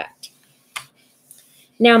aspect.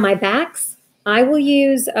 Now my backs, I will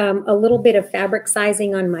use a little bit of fabric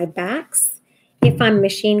sizing on my backs if I'm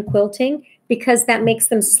machine quilting, because that makes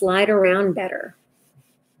them slide around better.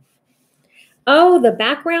 Oh, the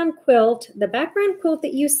background quilt. The background quilt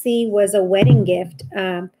that you see was a wedding gift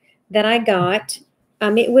that I got.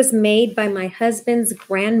 It was made by my husband's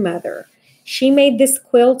grandmother. She made this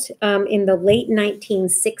quilt in the late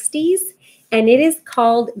 1960s, and it is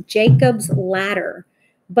called Jacob's Ladder.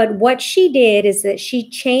 But what she did is that she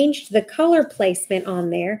changed the color placement on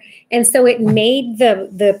there, and so it made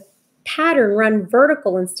the pattern run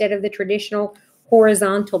vertical instead of the traditional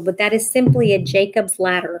horizontal. But that is simply a Jacob's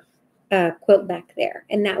Ladder quilt back there,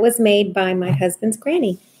 and that was made by my husband's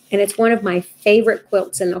granny, and it's one of my favorite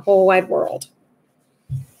quilts in the whole wide world.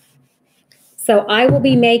 So I will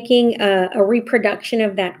be making a reproduction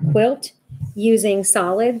of that quilt using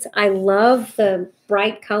solids. I love the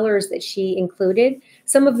bright colors that she included.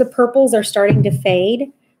 Some of the purples are starting to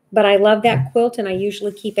fade, but I love that quilt, and I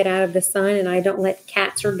usually keep it out of the sun, and I don't let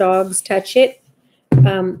cats or dogs touch it.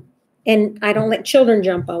 And I don't let children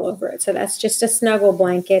jump all over it. So that's just a snuggle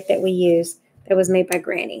blanket that we use that was made by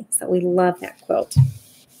Granny. So we love that quilt.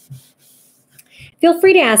 Feel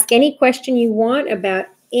free to ask any question you want about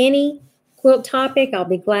any quilt topic. I'll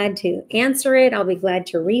be glad to answer it. I'll be glad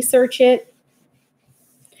to research it.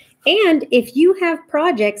 And if you have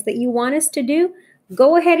projects that you want us to do,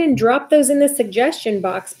 go ahead and drop those in the suggestion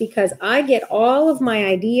box, because I get all of my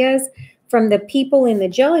ideas from the people in the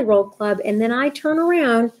Jelly Roll Club, and then I turn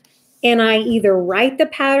around and I either write the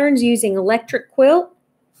patterns using electric quilt,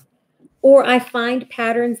 or I find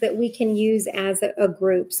patterns that we can use as a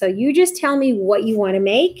group. So you just tell me what you want to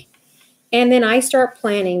make, and then I start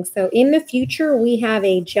planning. So in the future, we have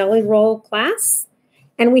a Jelly Roll class,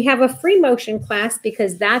 and we have a free motion class,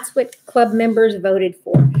 because that's what club members voted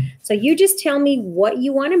for. So you just tell me what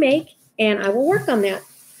you want to make, and I will work on that.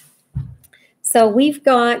 So we've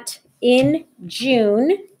got in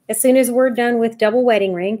June, as soon as we're done with Double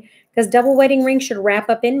Wedding Ring, because Double Wedding Ring should wrap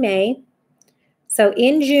up in May. So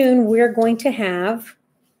in June, we're going to have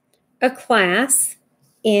a class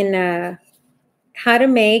in how to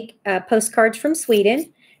make postcards from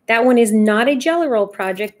Sweden. That one is not a Jelly Roll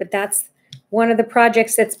project, but that's one of the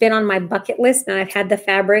projects that's been on my bucket list, and I've had the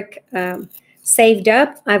fabric saved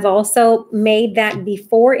up. I've also made that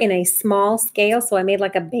before in a small scale, so I made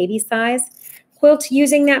like a baby size quilt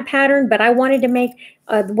using that pattern, but I wanted to make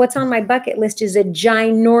what's on my bucket list is a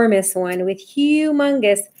ginormous one with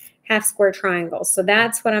humongous half square triangles. So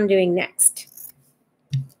that's what I'm doing next.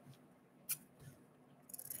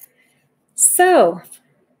 So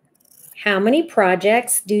how many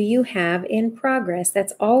projects do you have in progress?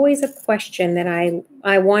 That's always a question that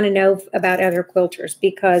I want to know about other quilters,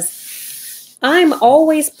 because I'm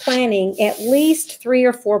always planning at least 3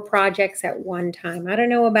 or 4 projects at one time. I don't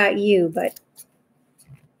know about you, but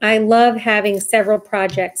I love having several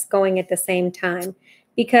projects going at the same time,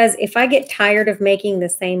 because if I get tired of making the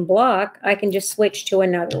same block, I can just switch to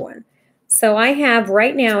another one. So I have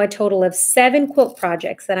right now a total of 7 quilt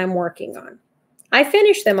projects that I'm working on. I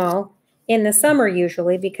finish them all in the summer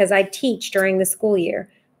usually, because I teach during the school year.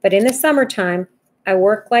 But in the summertime, I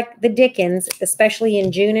work like the dickens, especially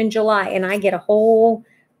in June and July, and I get a whole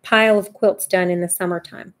pile of quilts done in the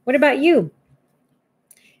summertime. What about you?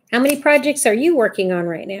 How many projects are you working on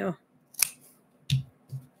right now?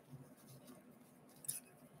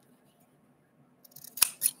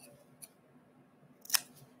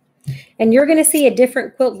 And you're going to see a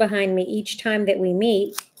different quilt behind me each time that we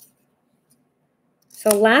meet. So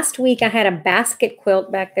last week I had a basket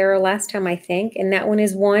quilt back there, or last time I think, and that one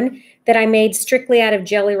is one that I made strictly out of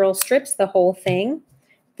Jelly Roll strips, the whole thing.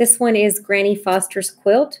 This one is Granny Foster's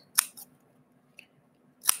quilt.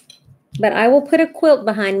 But I will put a quilt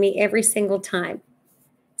behind me every single time.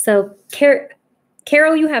 So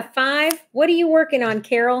Carol, you have 5. What are you working on,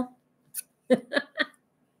 Carol?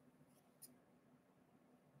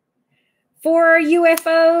 4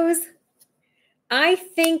 UFOs. I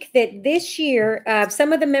think that this year,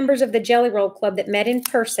 some of the members of the Jelly Roll Club that met in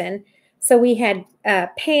person, so we had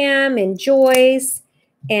Pam and Joyce,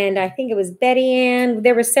 and I think it was Betty Ann.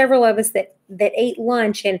 There were several of us that ate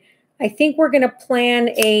lunch, and I think we're going to plan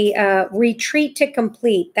a retreat to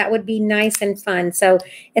complete. That would be nice and fun. So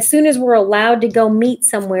as soon as we're allowed to go meet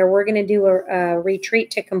somewhere, we're going to do a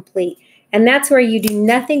retreat to complete. And that's where you do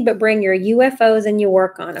nothing but bring your UFOs and you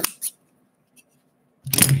work on them.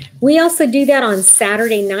 We also do that on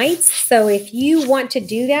Saturday nights. So if you want to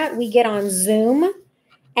do that, we get on Zoom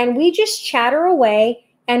and we just chatter away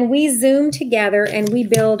and we Zoom together and we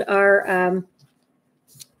build our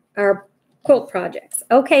quilt projects.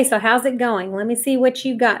 Okay, so how's it going? Let me see what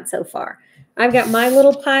you got so far. I've got my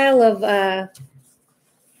little pile of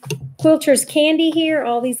quilter's candy here,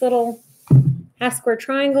 all these little half square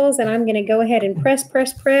triangles, and I'm going to go ahead and press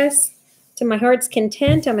to my heart's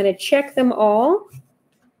content. I'm going to check them all.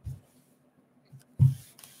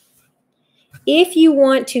 If you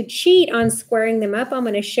want to cheat on squaring them up, I'm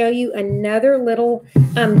going to show you another little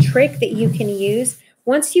trick that you can use.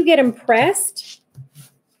 Once you get them pressed,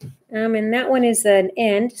 and that one is an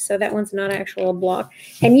end, so that one's not actually a block.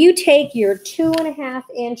 And you take your 2.5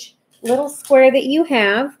 inch little square that you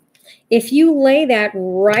have. If you lay that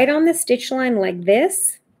right on the stitch line like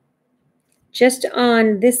this, just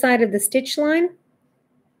on this side of the stitch line,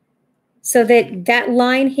 so that that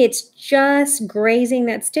line hits just grazing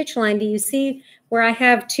that stitch line. Do you see where I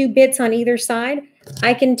have 2 bits on either side?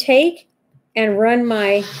 I can take and run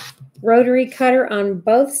my rotary cutter on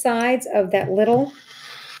both sides of that little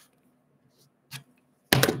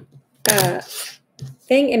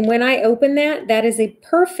thing. And when I open that, that is a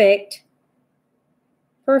perfect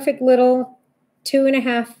little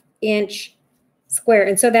 2.5 inch square.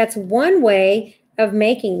 And so that's one way of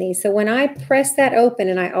making these. So when I press that open,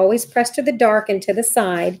 and I always press to the dark and to the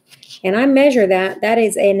side, and I measure that, that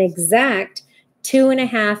is an exact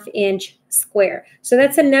 2.5 inch square. So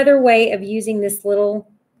that's another way of using this little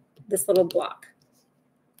block.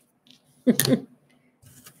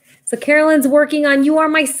 So Carolyn's working on You Are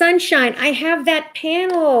My Sunshine. I have that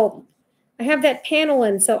panel.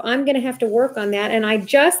 And so I'm going to have to work on that. And I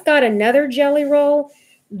just got another jelly roll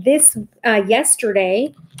this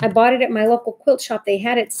yesterday. I bought it at my local quilt shop. They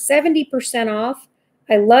had it 70% off.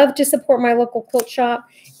 I love to support my local quilt shop.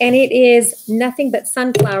 And it is nothing but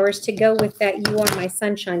sunflowers to go with that You Are My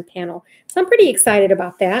Sunshine panel. So I'm pretty excited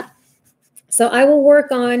about that. So I will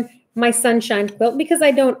work on my sunshine quilt because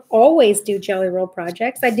I don't always do jelly roll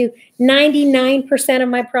projects. I do 99% of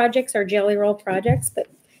my projects are jelly roll projects, but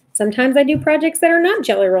sometimes I do projects that are not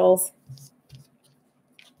jelly rolls.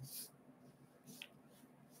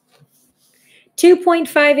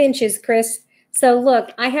 2.5 inches, Chris. So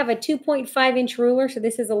look, I have a 2.5 inch ruler. So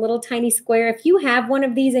this is a little tiny square. If you have one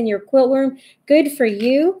of these in your quilt room, good for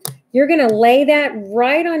you. You're going to lay that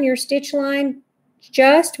right on your stitch line,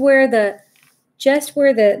 just where the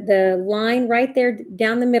line right there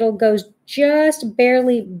down the middle goes just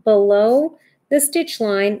barely below the stitch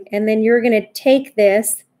line. And then you're going to take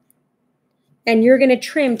this and you're going to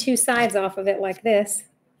trim 2 sides off of it like this.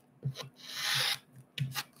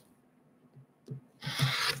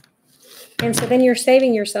 And so then you're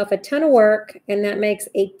saving yourself a ton of work, and that makes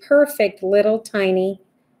a perfect little tiny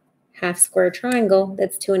half square triangle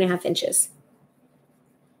that's 2.5 inches.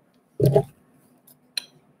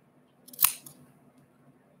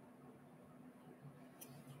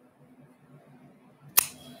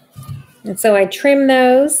 And so I trim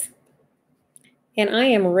those, and I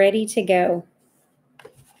am ready to go.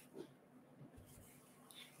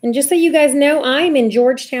 And just so you guys know, I'm in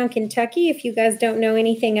Georgetown, Kentucky. If you guys don't know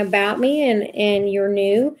anything about me and you're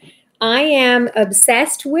new, I am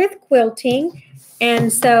obsessed with quilting.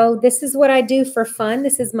 And so this is what I do for fun.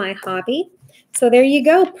 This is my hobby. So there you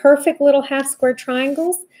go. Perfect little half square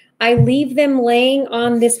triangles. I leave them laying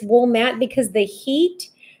on this wool mat because the heat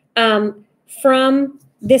from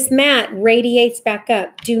this mat radiates back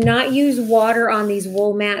up. Do not use water on these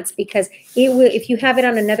wool mats because it will, if you have it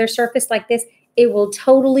on another surface like this, it will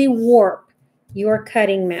totally warp your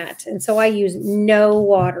cutting mat. And so I use no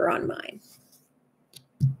water on mine.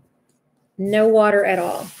 No water at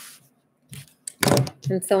all.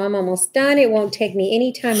 And so I'm almost done. It won't take me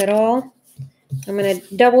any time at all. I'm going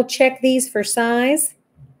to double check these for size.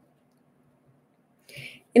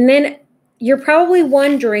 And then you're probably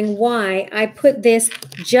wondering why I put this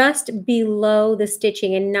just below the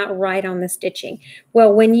stitching and not right on the stitching.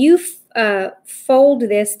 Well, when you fold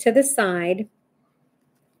this to the side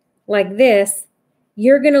like this,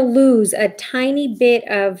 you're going to lose a tiny bit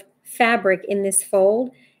of fabric in this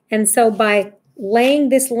fold. And so by laying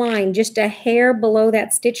this line just a hair below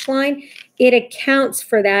that stitch line, it accounts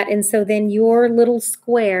for that. And so then your little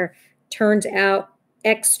square turns out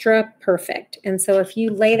extra perfect. And so if you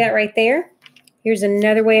lay that right there, here's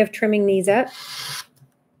another way of trimming these up.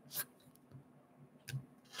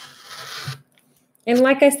 And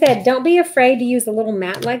like I said, don't be afraid to use a little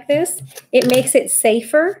mat like this. It makes it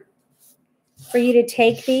safer for you to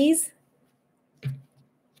take these.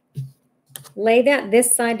 Lay that.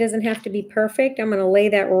 This side doesn't have to be perfect. I'm going to lay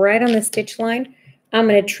that right on the stitch line. I'm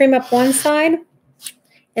going to trim up one side.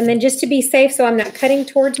 And then just to be safe, so I'm not cutting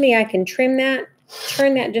towards me, I can trim that,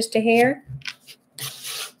 turn that just a hair.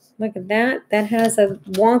 Look at that. That has a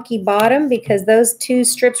wonky bottom because those two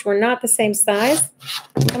strips were not the same size.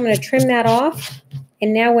 I'm going to trim that off.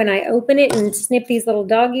 And now when I open it and snip these little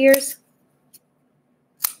dog ears,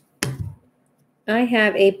 I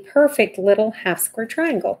have a perfect little half square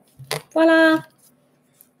triangle. Voila.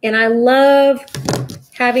 And I love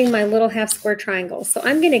having my little half square triangle. So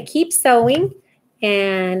I'm going to keep sewing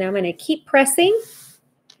and I'm going to keep pressing.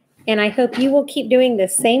 And I hope you will keep doing the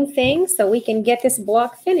same thing so we can get this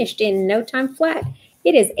block finished in no time flat.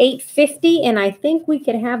 It is 8:50 and I think we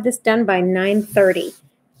could have this done by 9:30.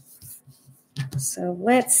 So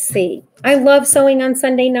let's see. I love sewing on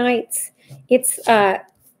Sunday nights. It's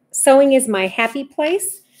sewing is my happy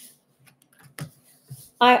place.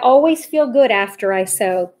 I always feel good after I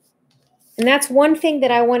sew. And that's one thing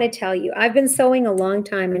that I want to tell you. I've been sewing a long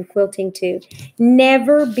time and quilting too.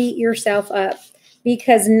 Never beat yourself up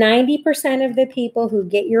because 90% of the people who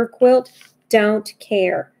get your quilt don't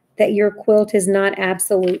care that your quilt is not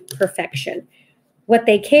absolute perfection. What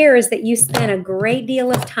they care is that you spent a great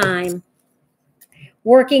deal of time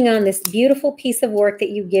working on this beautiful piece of work that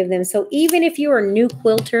you give them. So even if you're a new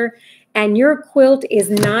quilter and your quilt is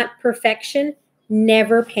not perfection,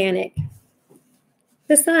 never panic.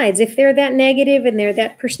 Besides, if they're that negative and they're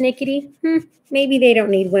that persnickety, maybe they don't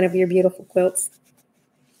need one of your beautiful quilts.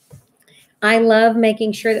 I love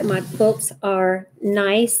making sure that my quilts are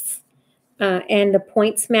nice and the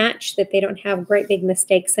points match, that they don't have great big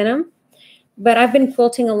mistakes in them. But I've been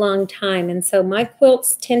quilting a long time, and so my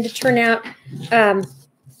quilts tend to turn out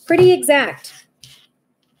pretty exact.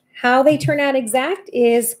 How they turn out exact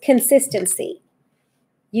is consistency.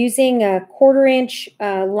 Using a 1/4 inch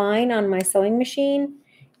line on my sewing machine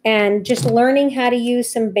and just learning how to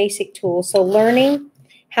use some basic tools. So learning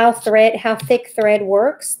how thick thread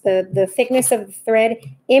works. The thickness of the thread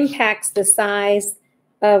impacts the size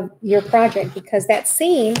of your project because that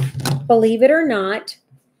seam, believe it or not,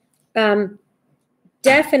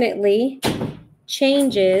 definitely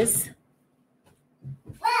changes.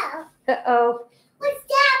 Uh-oh. What's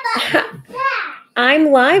that?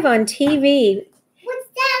 I'm live on TV. What's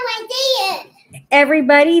that right there?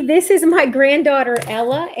 Everybody, this is my granddaughter,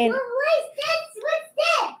 Ella. And What's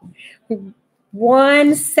this?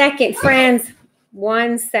 1 second, friends.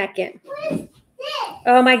 1 second. What's this?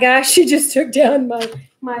 Oh my gosh, she just took down my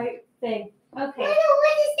thing. Okay. What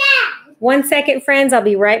is that? 1 second, friends. I'll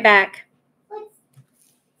be right back. What's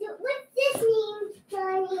this mean,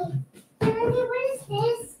 Johnny? Johnny, what is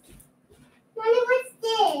this? Johnny, what's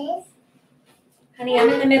this? Honey, I'm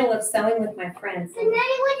in the middle of sewing with my friends. Johnny,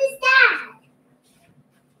 what is that?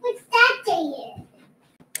 What's that there?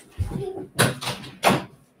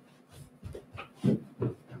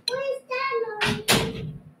 What is that, Lori?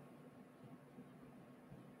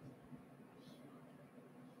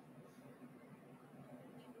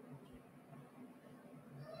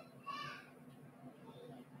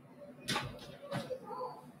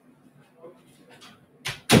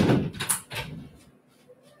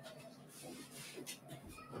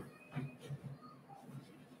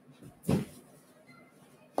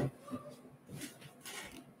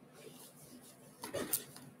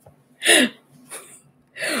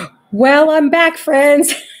 Well, I'm back,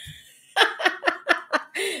 friends.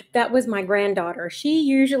 That was my granddaughter. She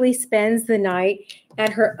usually spends the night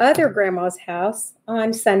at her other grandma's house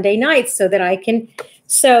on Sunday nights so that I can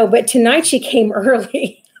sew. But tonight she came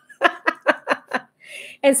early.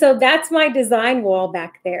 And so that's my design wall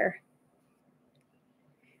back there.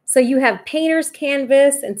 So you have painter's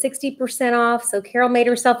canvas and 60% off. So Carol made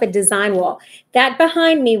herself a design wall. That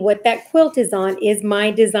behind me, what that quilt is on, is my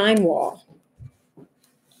design wall.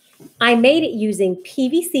 I made it using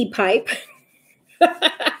PVC pipe.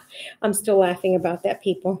 I'm still laughing about that,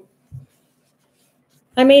 people.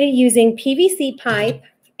 I made it using PVC pipe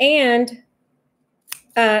and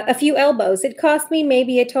a few elbows. It cost me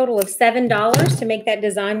maybe a total of $7 to make that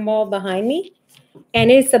design wall behind me. And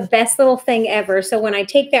it's the best little thing ever. So when I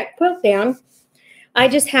take that quilt down, I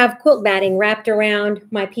just have quilt batting wrapped around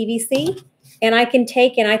my PVC. And I can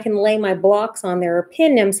take and I can lay my blocks on there or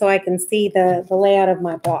pin them so I can see the layout of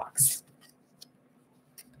my blocks.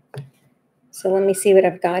 So let me see what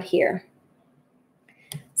I've got here.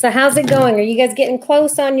 So how's it going? Are you guys getting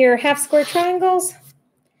close on your half square triangles?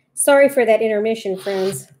 Sorry for that intermission,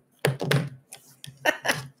 friends.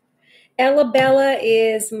 Ella Bella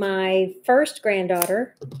is my first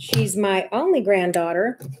granddaughter. She's my only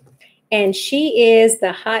granddaughter. And she is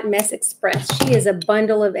the hot mess express. She is a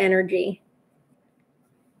bundle of energy.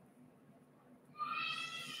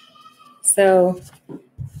 So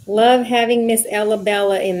love having Miss Ella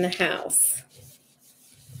Bella in the house.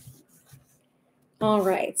 All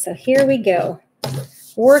right, so here we go.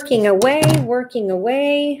 Working away, working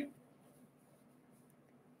away.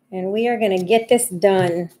 And we are going to get this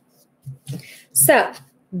done. So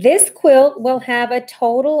this quilt will have a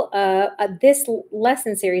total of, this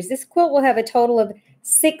lesson series, this quilt will have a total of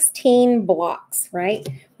 16 blocks, right?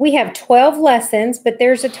 We have 12 lessons, but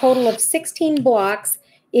there's a total of 16 blocks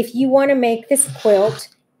if you want to make this quilt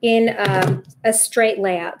in a straight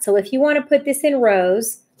layout. So if you want to put this in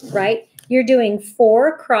rows, right, you're doing 4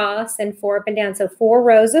 across and 4 up and down. So 4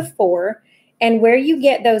 rows of 4. And where you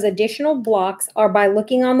get those additional blocks are by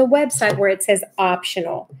looking on the website where it says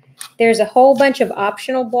optional. There's a whole bunch of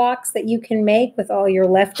optional blocks that you can make with all your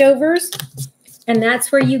leftovers. And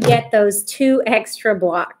that's where you get those 2 extra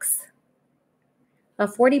blocks. A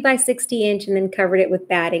 40 by 60 inch and then covered it with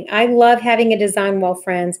batting. I love having a design wall,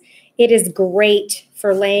 friends. It is great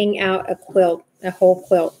for laying out a quilt, a whole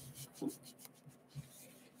quilt.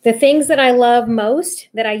 The things that I love most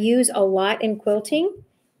that I use a lot in quilting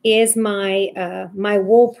is my my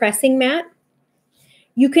wool pressing mat.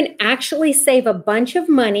 You can actually save a bunch of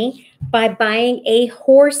money by buying a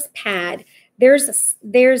horse pad. There's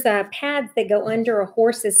pads that go under a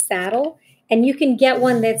horse's saddle, and you can get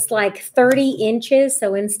one that's like 30 inches.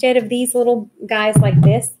 So instead of these little guys like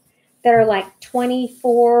this that are like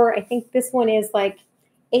 24, I think this one is like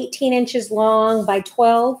 18 inches long by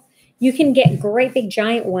 12. You can get great big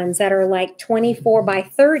giant ones that are like 24 by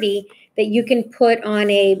 30 that you can put on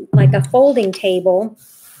like a folding table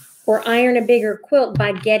or iron a bigger quilt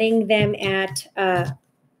by getting them at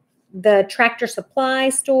the Tractor Supply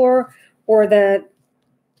store or the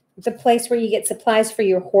place where you get supplies for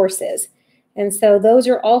your horses. And so those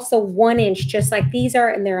are also 1 inch, just like these are,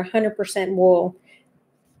 and they're 100% wool.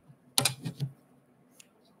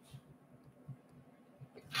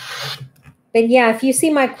 But yeah, if you see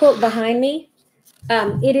my quilt behind me,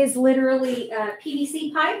 it is literally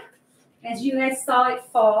PVC pipe, as you guys saw it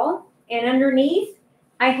fall. And underneath,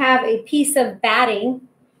 I have a piece of batting.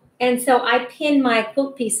 And so I pin my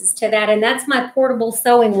quilt pieces to that, and that's my portable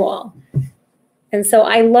sewing wall. And so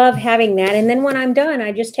I love having that. And then when I'm done,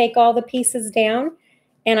 I just take all the pieces down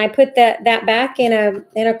and I put that back in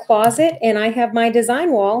a closet, and I have my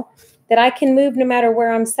design wall that I can move no matter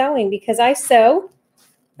where I'm sewing, because I sew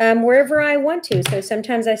wherever I want to. So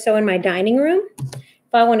sometimes I sew in my dining room.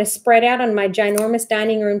 If I want to spread out on my ginormous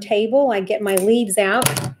dining room table, I get my leaves out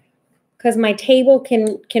because my table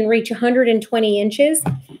can reach 120 inches.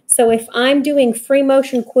 So if I'm doing free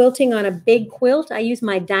motion quilting on a big quilt, I use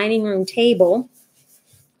my dining room table.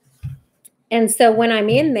 And so when I'm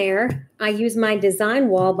in there, I use my design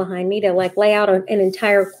wall behind me to like lay out an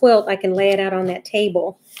entire quilt. I can lay it out on that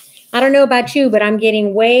table. I don't know about you, but I'm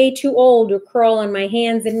getting way too old to crawl on my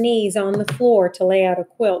hands and knees on the floor to lay out a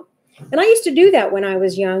quilt. And I used to do that when I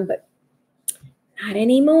was young, but not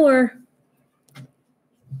anymore.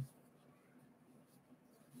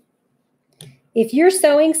 If your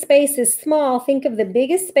sewing space is small, think of the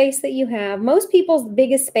biggest space that you have. Most people's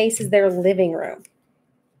biggest space is their living room.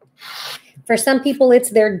 For some people, it's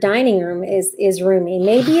their dining room is roomy.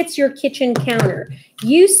 Maybe it's your kitchen counter.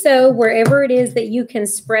 You sew wherever it is that you can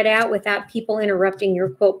spread out without people interrupting your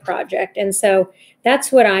quilt project. And so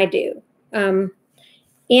that's what I do.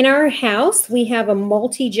 In our house, we have a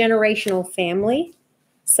multi-generational family.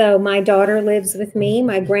 So my daughter lives with me.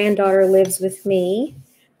 My granddaughter lives with me.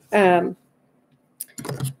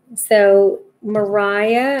 So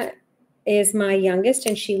Mariah is my youngest,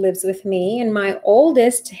 and she lives with me. And my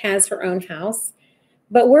oldest has her own house.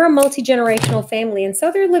 But we're a multi-generational family. And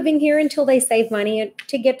so they're living here until they save money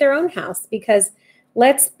to get their own house. Because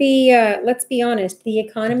let's be honest, the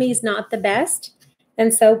economy is not the best.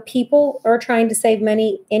 And so people are trying to save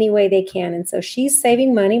money any way they can. And so she's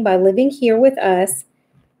saving money by living here with us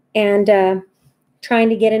and trying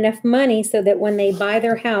to get enough money so that when they buy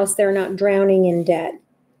their house, they're not drowning in debt.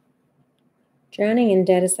 Drowning in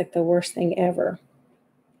debt is like the worst thing ever.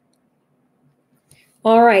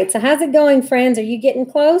 All right, so how's it going, friends? Are you getting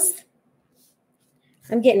close?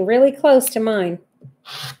 I'm getting really close to mine.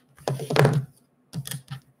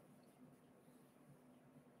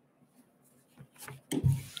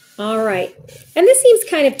 All right. And this seems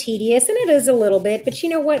kind of tedious, and it is a little bit, but you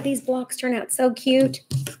know what? These blocks turn out so cute.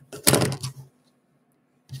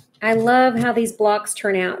 I love how these blocks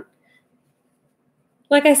turn out.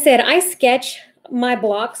 Like I said, I sketch my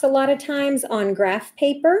blocks a lot of times on graph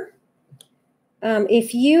paper.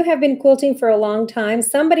 If you have been quilting for a long time,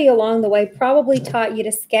 somebody along the way probably taught you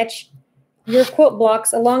to sketch your quilt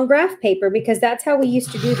blocks along graph paper, because that's how we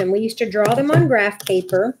used to do them. We used to draw them on graph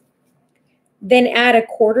paper, then add a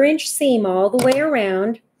 1/4-inch seam all the way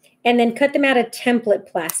around, and then cut them out of template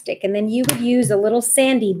plastic. And then you would use a little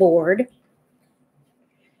sandy board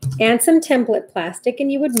and some template plastic,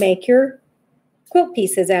 and you would make your quilt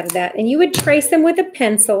pieces out of that. And you would trace them with a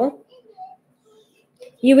pencil.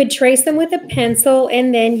 You would trace them with a pencil,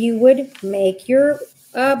 and then you would make your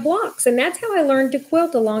blocks. And that's how I learned to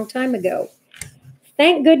quilt a long time ago.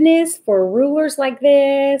 Thank goodness for rulers like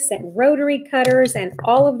this and rotary cutters and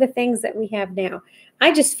all of the things that we have now.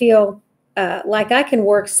 I just feel like I can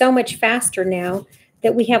work so much faster now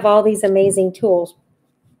that we have all these amazing tools.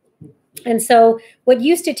 And so what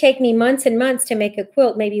used to take me months and months to make a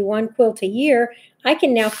quilt, maybe one quilt a year, I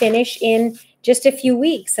can now finish in just a few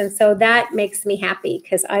weeks. And so that makes me happy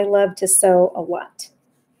because I love to sew a lot.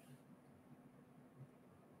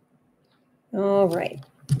 All right.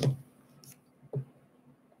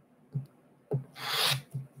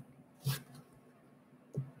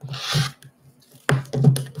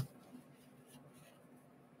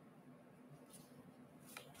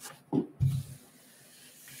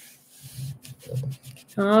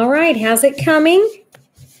 All right, how's it coming?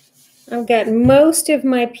 I've got most of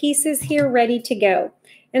my pieces here ready to go.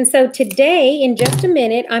 And so today, in just a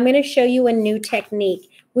minute, I'm going to show you a new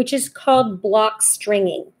technique, which is called block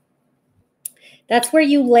stringing. That's where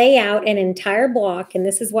you lay out an entire block, and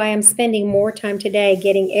this is why I'm spending more time today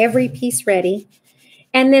getting every piece ready,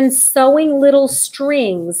 and then sewing little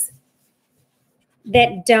strings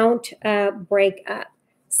that don't break up.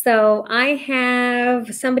 So I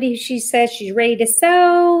have somebody, she says she's ready to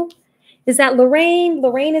sew. Is that Lorraine?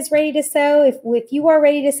 Lorraine is ready to sew. If you are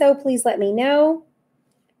ready to sew, please let me know.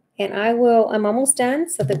 And I'm almost done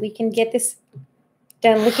so that we can get this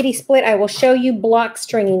done lickety split. I will show you block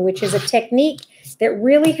stringing, which is a technique that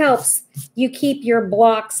really helps you keep your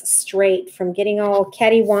blocks straight from getting all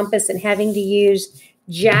cattywampus and having to use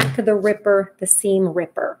Jack the Ripper, the seam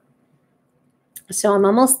ripper. So I'm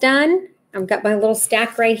almost done. I've got my little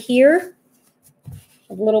stack right here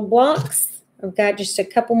of little blocks. I've got just a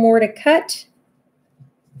couple more to cut.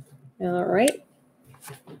 All right.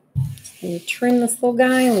 Let me trim this little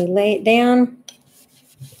guy and we lay it down.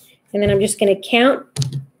 And then I'm just going to count.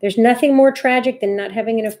 There's nothing more tragic than not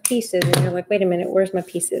having enough pieces. And you're like, wait a minute, where's my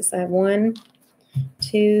pieces? I have 1,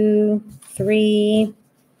 2, 3,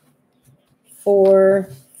 4,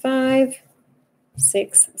 5,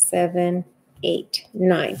 6, 7, 8,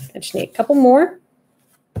 9. I just need a couple more.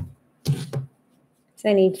 So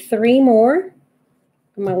I need 3 more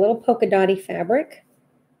of my little polka dotty fabric.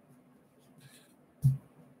 I'm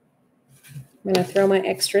going to throw my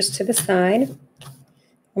extras to the side.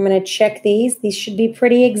 I'm going to check these. These should be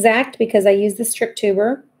pretty exact because I use the strip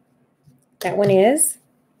tuber. That one is.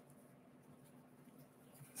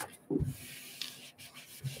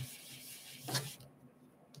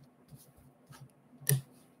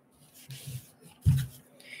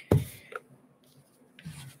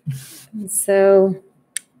 And so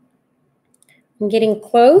I'm getting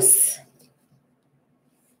close.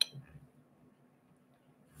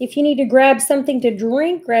 If you need to grab something to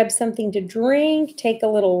drink, grab something to drink. Take a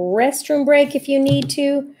little restroom break if you need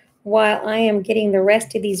to while I am getting the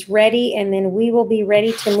rest of these ready, and then we will be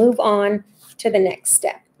ready to move on to the next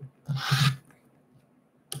step.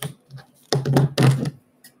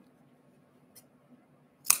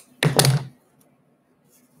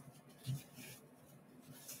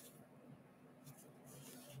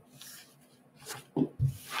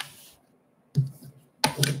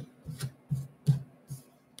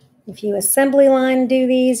 If you assembly line do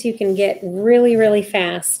these, you can get really, really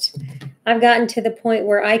fast. I've gotten to the point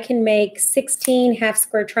where I can make 16 half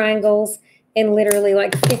square triangles in literally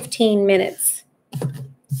like 15 minutes.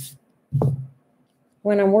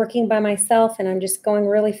 When I'm working by myself and I'm just going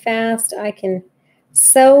really fast, I can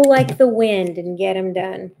sew like the wind and get them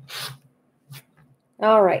done.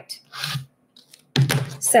 All right.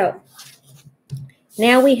 So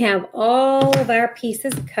now we have all of our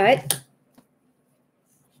pieces cut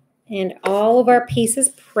and all of our pieces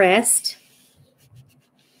pressed.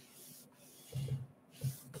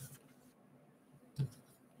 I'm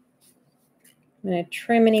going to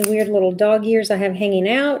trim any weird little dog ears I have hanging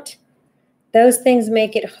out. those things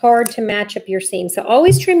make it hard to match up your seam. So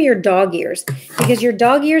always trim your dog ears because your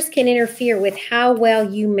dog ears can interfere with how well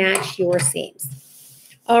you match your seams.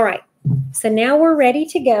 All right, so now we're ready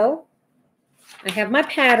to go. I have my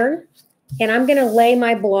pattern and I'm going to lay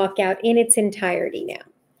my block out in its entirety now.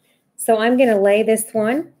 So I'm going to lay this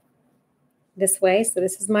one this way. So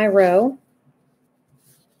this is my row.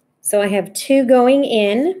 So I have 2 going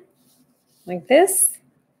in like this.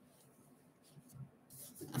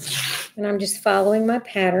 And I'm just following my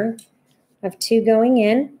pattern. I have 2 going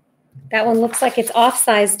in. That one looks like it's off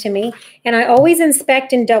size to me. And I always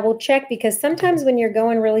inspect and double check because sometimes when you're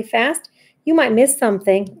going really fast, you might miss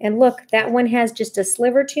something. And look, that one has just a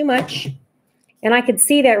sliver too much. And I could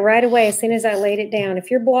see that right away as soon as I laid it down. If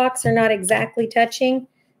your blocks are not exactly touching,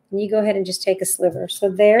 you go ahead and just take a sliver. So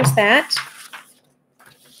there's that.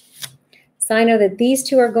 So I know that these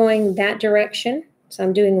 2 are going that direction. So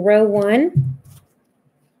I'm doing row 1.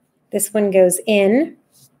 This one goes in.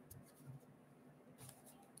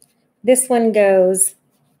 This one goes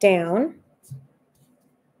down.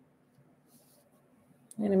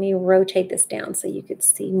 And let me rotate this down so you could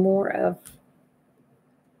see more of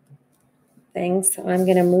things. So I'm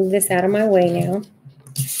going to move this out of my way now.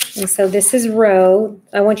 And so this is row.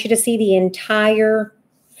 I want you to see the entire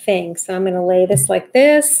thing. So I'm going to lay this like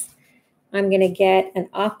this. I'm going to get an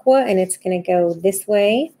aqua and it's going to go this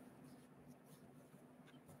way.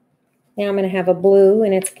 Now I'm going to have a blue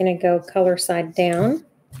and it's going to go color side down.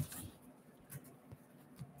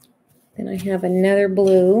 Then I have another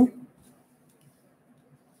blue.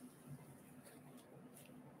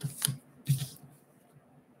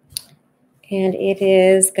 And it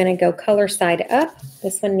is going to go color side up.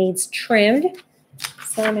 This one needs trimmed.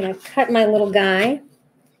 So I'm going to cut my little guy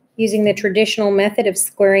using the traditional method of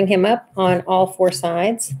squaring him up on all 4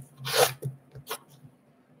 sides.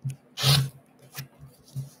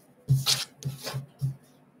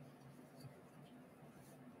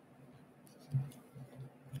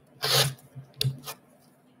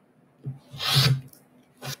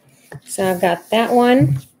 So I've got that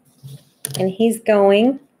one, and he's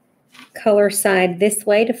going color side this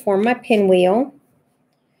way to form my pinwheel.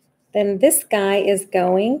 Then this guy is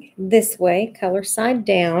going this way, color side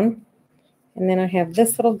down. And then I have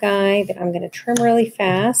this little guy that I'm going to trim really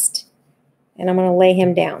fast, and I'm going to lay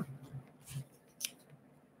him down.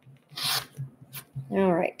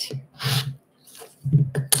 All right.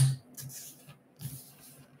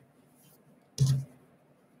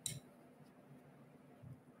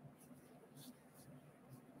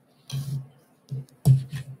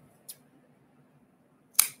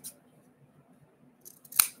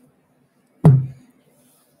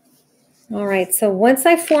 All right, so once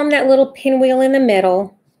I form that little pinwheel in the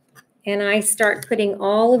middle, and I start putting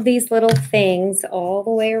all of these little things all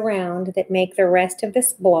the way around that make the rest of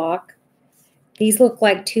this block, these look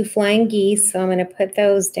like 2 flying geese, so I'm going to put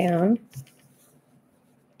those down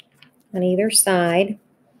on either side.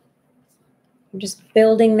 I'm just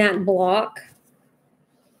building that block.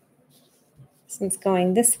 Since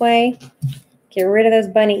going this way, get rid of those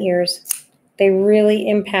bunny ears. They really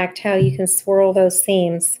impact how you can swirl those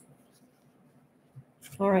seams.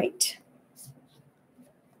 All right.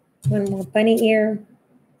 One more bunny ear.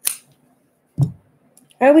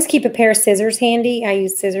 I always keep a pair of scissors handy. I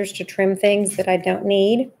use scissors to trim things that I don't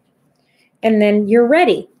need. And then you're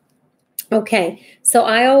ready. Okay, so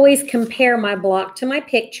I always compare my block to my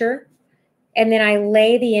picture, and then I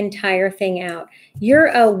lay the entire thing out.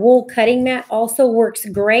 Your wool cutting mat also works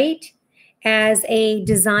great as a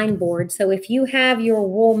design board. So if you have your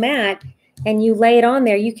wool mat and you lay it on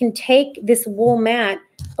there, you can take this wool mat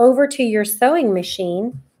over to your sewing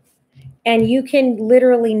machine, and you can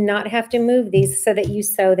literally not have to move these so that you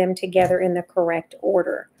sew them together in the correct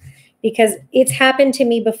order. Because it's happened to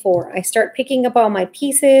me before. I start picking up all my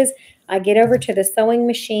pieces, I get over to the sewing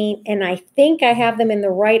machine, and I think I have them in the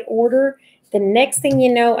right order. The next thing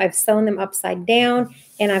you know, I've sewn them upside down,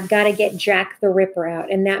 and I've got to get Jack the Ripper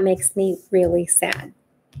out, and that makes me really sad.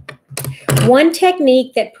 One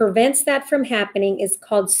technique that prevents that from happening is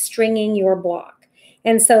called stringing your block.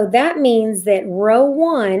 And so that means that row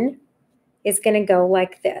 1 is going to go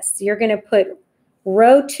like this. You're going to put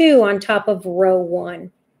row 2 on top of row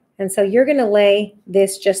 1. And so you're going to lay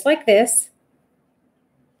this just like this.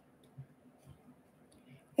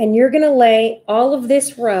 And you're going to lay all of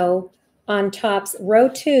this row on row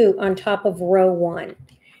 2 on top of row 1.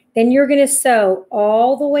 Then you're going to sew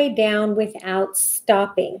all the way down without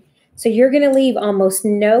stopping. So you're going to leave almost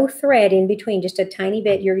no thread in between, just a tiny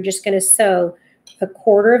bit. You're just going to sew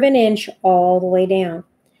 1/4 of an inch all the way down.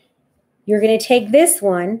 You're going to take this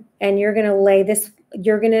one and you're going to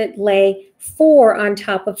lay 4 on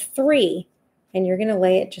top of 3. And you're going to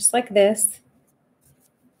lay it just like this.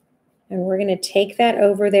 And we're going to take that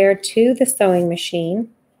over there to the sewing machine.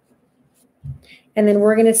 And then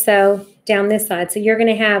we're going to sew down this side. So you're going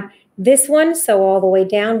to have this one sew all the way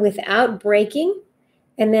down without breaking.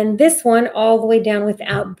 And then this one all the way down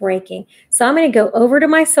without breaking. So I'm going to go over to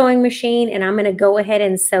my sewing machine and I'm going to go ahead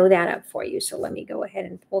and sew that up for you. So let me go ahead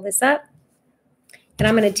and pull this up. And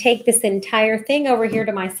I'm going to take this entire thing over here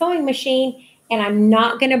to my sewing machine and I'm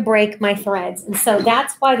not going to break my threads. And so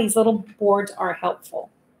that's why these little boards are helpful.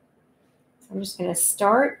 So I'm just going to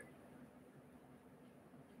start.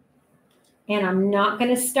 And I'm not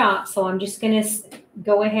going to stop. So I'm just going to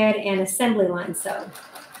go ahead and assembly line sew.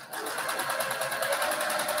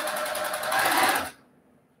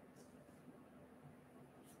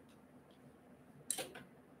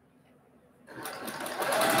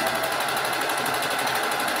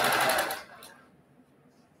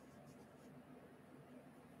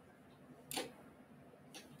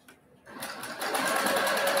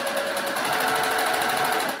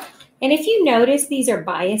 And if you notice, these are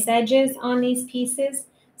bias edges on these pieces,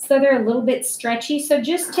 so they're a little bit stretchy. So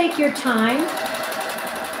just take your time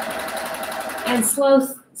and slow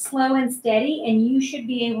and steady, and you should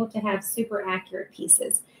be able to have super accurate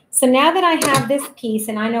pieces. So now that I have this piece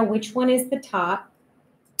and I know which one is the top,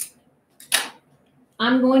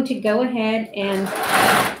 I'm going to go ahead and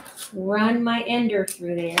run my ender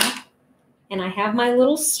through there. And I have my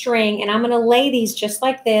little string, and I'm going to lay these just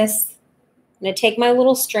like this. I'm going to take my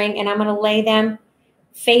little string and I'm going to lay them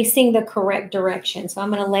facing the correct direction. So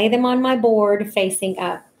I'm going to lay them on my board facing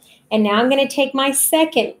up. And now I'm going to take my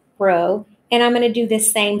second row and I'm going to do the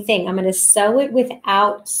same thing. I'm going to sew it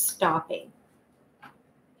without stopping.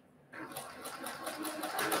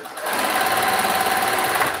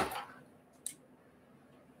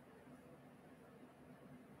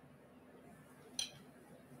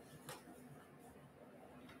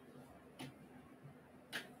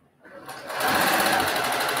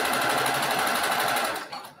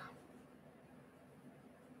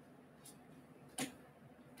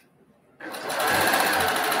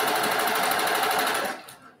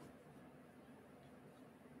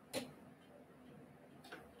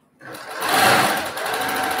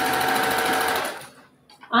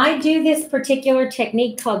 I do this particular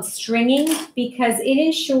technique called stringing because it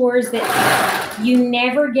ensures that you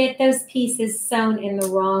never get those pieces sewn in the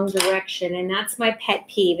wrong direction. And that's my pet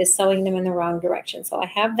peeve, is sewing them in the wrong direction. So I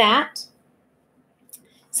have that.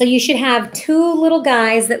 So you should have two little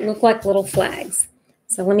guys that look like little flags.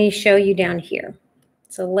 So let me show you down here.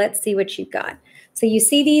 So let's see what you've got. So you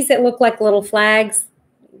see these that look like little flags?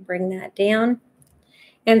 Bring that down.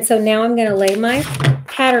 And so now I'm going to lay my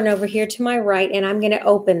pattern over here to my right, and I'm going to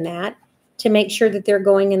open that to make sure that they're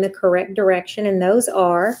going in the correct direction. And those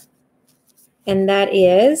are, and that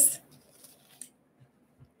is,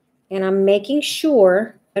 and I'm making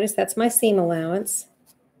sure, notice that's my seam allowance,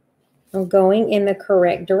 I'm going in the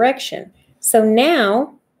correct direction. So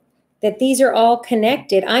now that these are all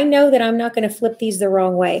connected, I know that I'm not going to flip these the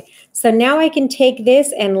wrong way. So now I can take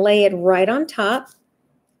this and lay it right on top,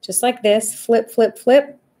 just like this, flip, flip,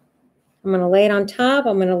 flip. I'm going to lay it on top,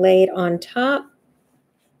 I'm going to lay it on top,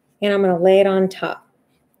 and I'm going to lay it on top.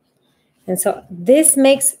 And so this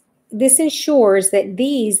ensures that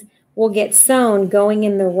these will get sewn going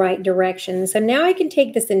in the right direction. So now I can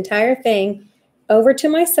take this entire thing over to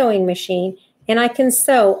my sewing machine, and I can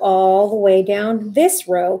sew all the way down this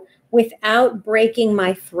row without breaking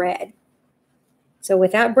my thread. So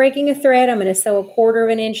without breaking a thread, I'm going to sew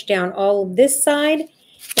 1/4 inch down all of this side,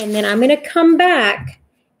 and then I'm going to come back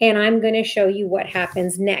and I'm going to show you what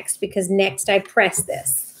happens next, because next I press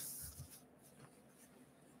this.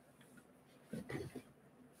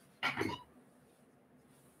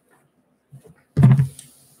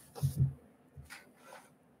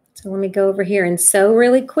 So let me go over here and sew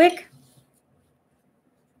really quick.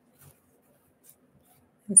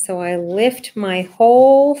 And so I lift my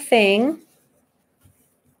whole thing,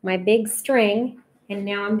 my big string, and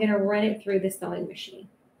now I'm going to run it through the sewing machine.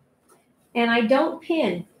 And I don't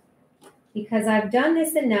pin, because I've done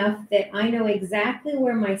this enough that I know exactly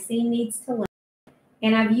where my seam needs to land.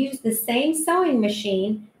 And I've used the same sewing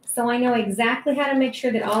machine, so I know exactly how to make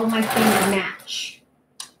sure that all of my seams match.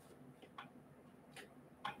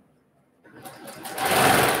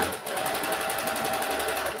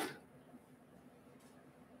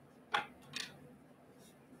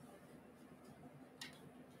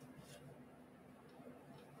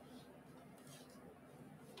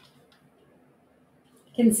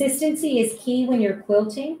 Consistency is key when you're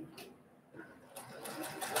quilting.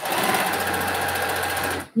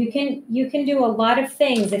 You can do a lot of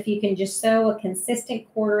things if you can just sew a consistent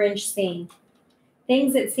 1/4 inch seam.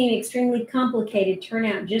 Things that seem extremely complicated turn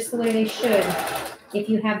out just the way they should if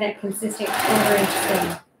you have that consistent 1/4 inch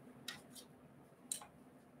seam.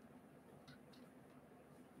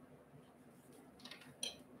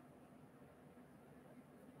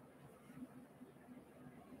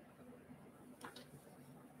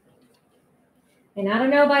 And I don't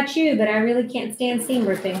know about you, but I really can't stand seam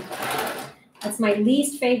ripping. That's my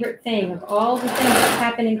least favorite thing of all the things that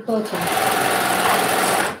happen in quilting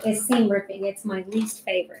is seam ripping. It's my least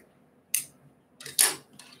favorite.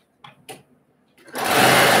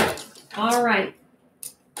 All right.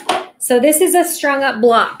 So this is a strung up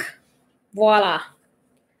block. Voila.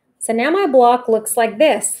 So now my block looks like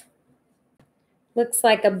this. Looks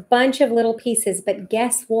like a bunch of little pieces, but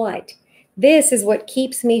guess what? This is what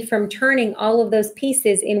keeps me from turning all of those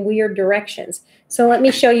pieces in weird directions. So let me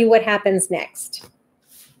show you what happens next.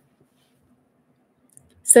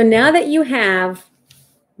 So now that you have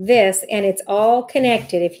this and it's all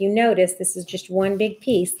connected, if you notice, this is just one big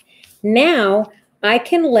piece. Now I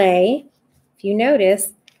can lay, if you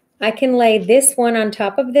notice, I can lay this one on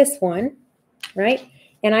top of this one, right?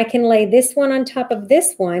 And I can lay this one on top of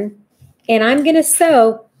this one, and I'm going to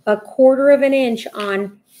sew a 1/4 inch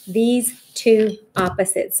on these two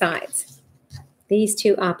opposite sides. These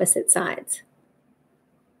two opposite sides.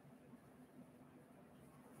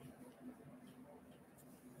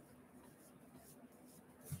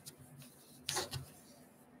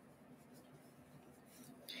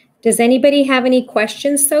 Does anybody have any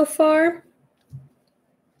questions so far?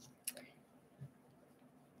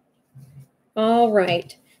 All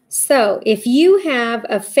right. So if you have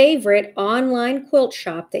a favorite online quilt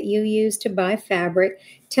shop that you use to buy fabric,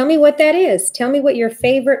 tell me what that is. Tell me what your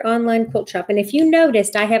favorite online quilt shop. And if you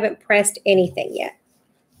noticed, I haven't pressed anything yet.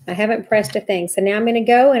 I haven't pressed a thing. So now I'm going to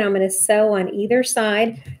go and I'm going to sew on either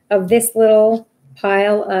side of this little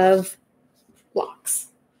pile of blocks.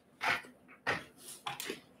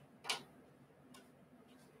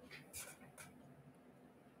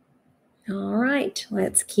 All right,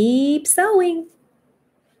 let's keep sewing.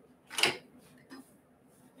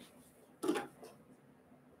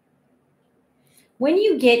 When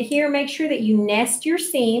you get here, make sure that you nest your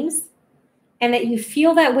seams and that you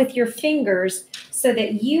feel that with your fingers so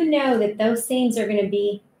that you know that those seams are going to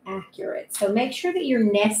be accurate. So make sure that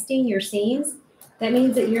you're nesting your seams. That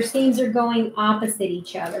means that your seams are going opposite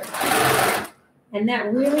each other. And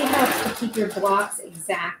that really helps to keep your blocks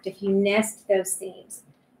exact if you nest those seams.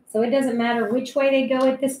 So it doesn't matter which way they go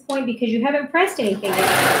at this point because you haven't pressed anything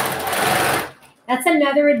yet. That's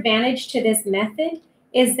another advantage to this method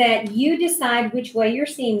is that you decide which way your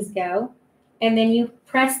seams go, and then you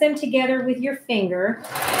press them together with your finger,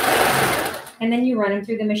 and then you run them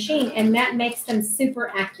through the machine, and that makes them super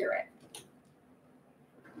accurate.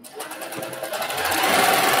 So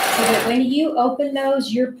that when you open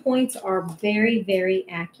those, your points are very, very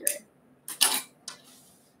accurate.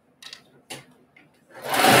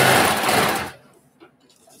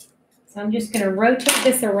 So I'm just going to rotate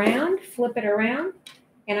this around, flip it around,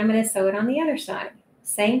 and I'm going to sew it on the other side.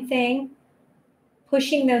 Same thing,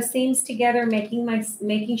 pushing those seams together,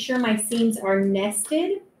 making sure my seams are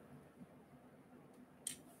nested.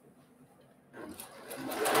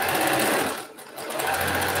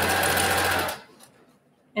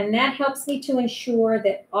 And that helps me to ensure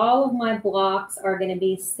that all of my blocks are going to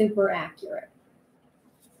be super accurate.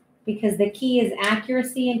 Because the key is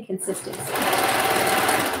accuracy and consistency.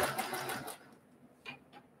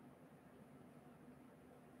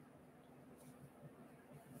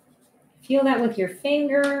 Feel that with your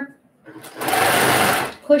finger.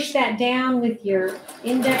 Push that down with your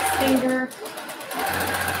index finger.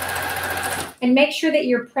 And make sure that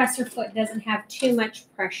your presser foot doesn't have too much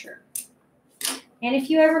pressure. And if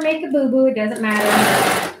you ever make a boo-boo, it doesn't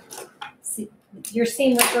matter. Your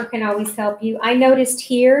seam ripper can always help you. I noticed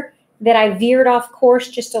here that I veered off course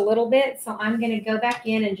just a little bit, so I'm going to go back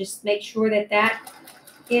in and just make sure that that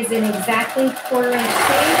is an exactly 1/4 inch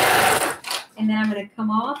seam. And then I'm going to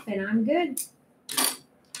come off and I'm good.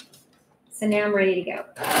 So now I'm ready to go.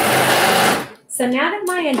 So now that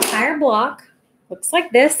my entire block looks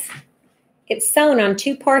like this, it's sewn on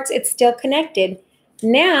two parts, it's still connected.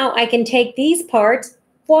 Now I can take these parts,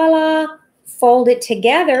 voila, fold it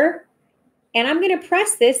together, and I'm going to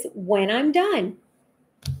press this when I'm done.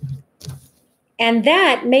 And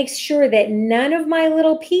that makes sure that none of my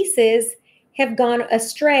little pieces have gone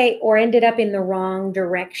astray or ended up in the wrong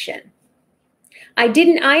direction. I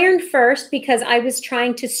didn't iron first because I was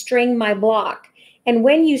trying to string my block. And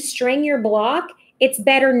when you string your block, it's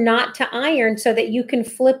better not to iron so that you can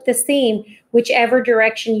flip the seam whichever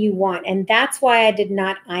direction you want. And that's why I did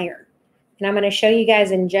not iron. And I'm going to show you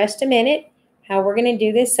guys in just a minute how we're going to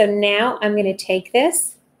do this. So now I'm going to take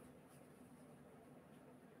this.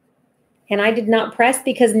 And I did not press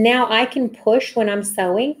because now I can push when I'm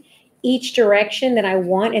sewing each direction that I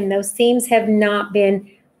want. And those seams have not been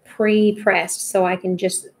pre-pressed. So I can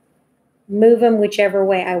just move them whichever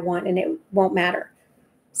way I want and it won't matter.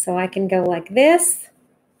 So I can go like this.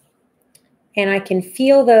 And I can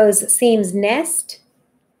feel those seams nest.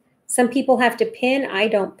 Some people have to pin. I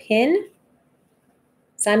don't pin.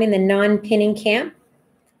 So I'm in the non-pinning camp.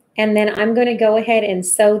 And then I'm going to go ahead and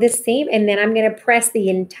sew this seam. And then I'm going to press the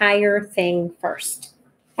entire thing first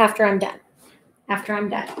after I'm done.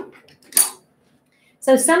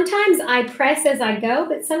 So sometimes I press as I go,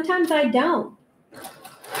 but sometimes I don't.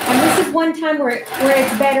 And this is one time where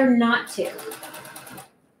it's better not to.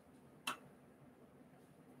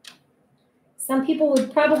 Some people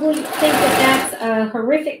would probably think that that's a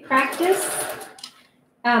horrific practice.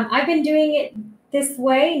 I've been doing it this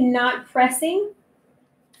way, not pressing,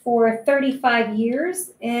 for 35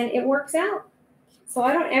 years, and it works out. So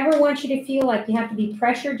I don't ever want you to feel like you have to be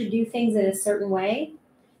pressured to do things in a certain way.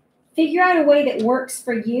 Figure out a way that works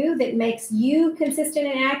for you, that makes you consistent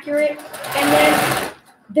and accurate. And then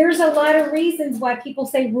there's a lot of reasons why people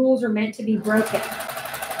say rules are meant to be broken.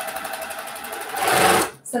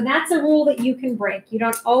 So that's a rule that you can break. You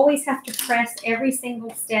don't always have to press every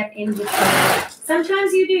single step in between.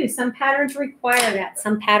 Sometimes you do. Some patterns require that.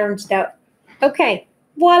 Some patterns don't. Okay.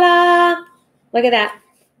 Voila. Look at that.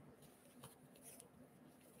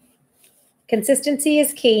 Consistency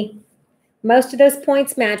is key. Most of those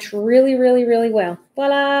points match really, really, really well.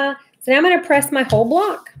 Voila. So now I'm going to press my whole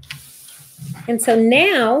block. And so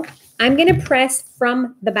now I'm going to press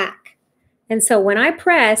from the back. And so when I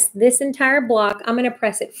press this entire block, I'm going to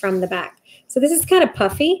press it from the back. So this is kind of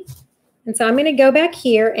puffy. And so I'm going to go back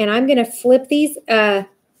here and I'm going to flip these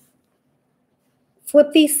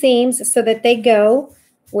seams so that they go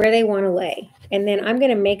where they want to lay. And then I'm going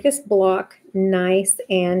to make this block nice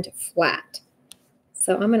and flat.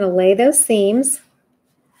 So I'm going to lay those seams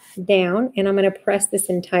down and I'm going to press this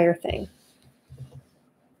entire thing.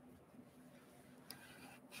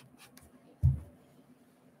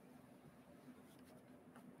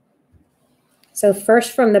 So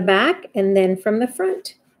first from the back and then from the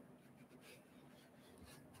front.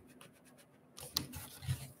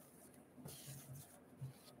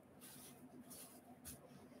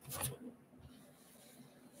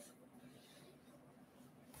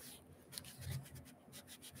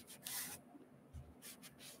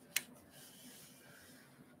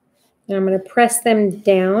 And I'm going to press them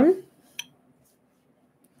down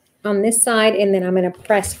on this side, and then I'm going to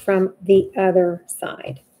press from the other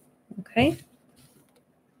side. Okay.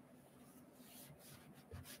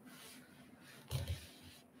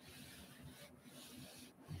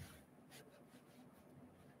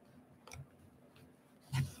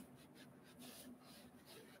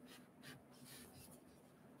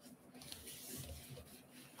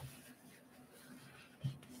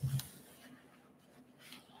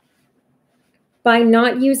 By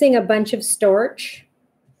not using a bunch of starch,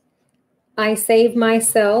 I save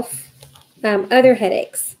myself other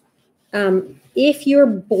headaches. If your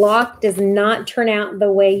block does not turn out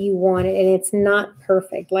the way you want it and it's not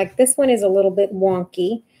perfect, like this one is a little bit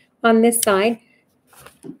wonky on this side,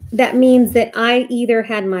 that means that I either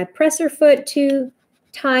had my presser foot too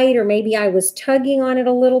tight or maybe I was tugging on it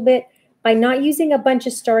a little bit. By not using a bunch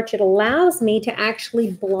of starch, it allows me to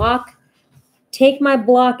actually take my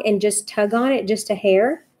block and just tug on it just a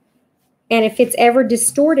hair. And if it's ever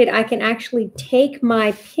distorted, I can actually take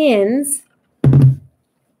my pins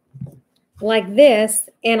like this,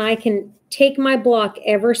 and I can take my block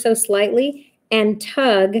ever so slightly and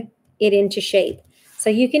tug it into shape. So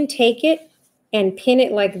you can take it and pin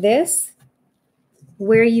it like this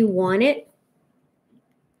where you want it.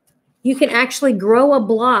 You can actually grow a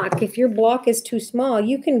block. If your block is too small,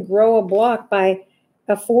 you can grow a block by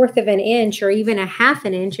 1/4 of an inch or even 1/2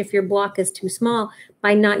 an inch if your block is too small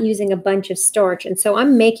by not using a bunch of starch. And so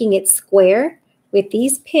I'm making it square with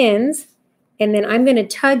these pins, and then I'm going to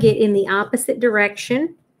tug it in the opposite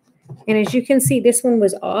direction. And as you can see, this one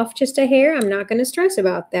was off just a hair. I'm not going to stress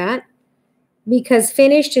about that because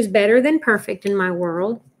finished is better than perfect in my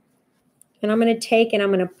world. And I'm going to take and I'm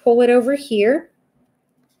going to pull it over here.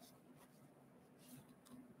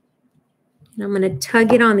 And I'm going to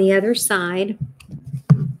tug it on the other side.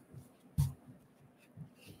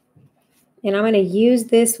 And I'm going to use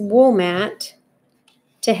this wool mat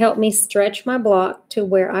to help me stretch my block to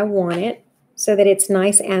where I want it so that it's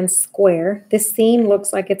nice and square. This seam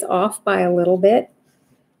looks like it's off by a little bit.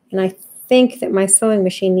 And I think that my sewing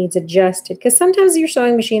machine needs adjusted because sometimes your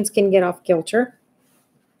sewing machines can get off kilter.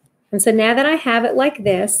 And so now that I have it like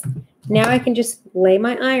this, now I can just lay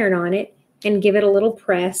my iron on it and give it a little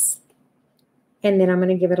press. And then I'm going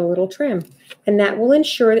to give it a little trim. And that will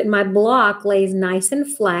ensure that my block lays nice and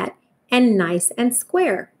flat and nice and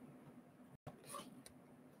square.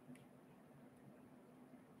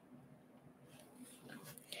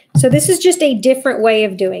 So this is just a different way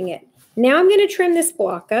of doing it. Now I'm going to trim this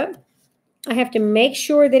block up. I have to make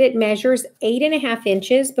sure that it measures 8.5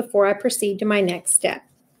 inches before I proceed to my next step.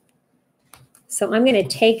 So I'm going to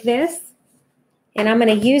take this and I'm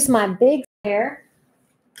going to use my big square.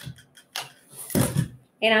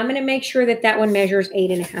 And I'm going to make sure that that one measures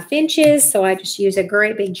 8.5 inches. So I just use a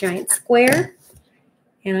great big giant square.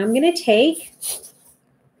 And I'm going to take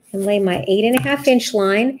and lay my 8.5 inch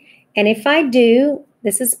line. And if I do,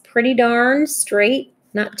 this is pretty darn straight,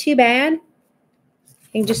 not too bad.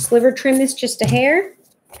 And just sliver trim this just a hair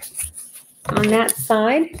on that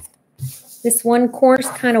side. This one corner's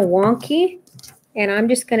kind of wonky. And I'm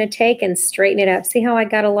just going to take and straighten it up. See how I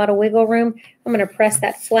got a lot of wiggle room? I'm going to press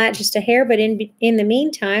that flat just a hair, but in the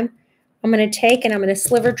meantime, I'm going to take and I'm going to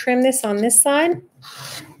sliver trim this on this side.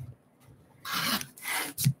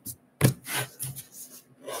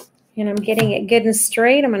 And I'm getting it good and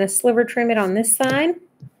straight. I'm going to sliver trim it on this side.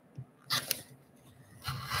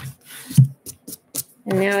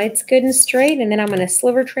 And now it's good and straight, and then I'm going to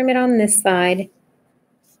sliver trim it on this side.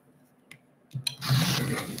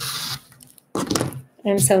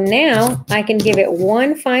 And so now I can give it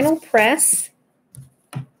one final press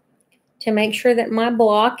to make sure that my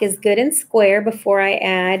block is good and square before I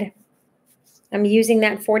add. I'm using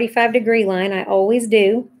that 45-degree line. I always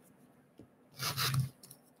do.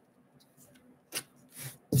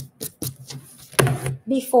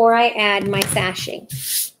 Before I add my sashing.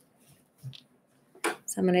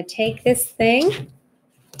 So I'm going to take this thing,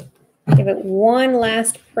 give it one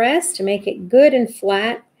last press to make it good and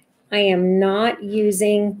flat. I am not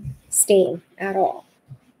using steam at all.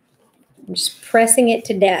 I'm just pressing it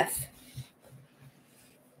to death.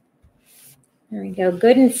 There we go,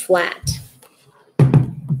 good and flat.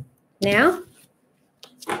 Now,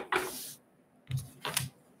 I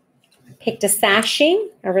picked a sashing.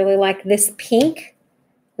 I really like this pink.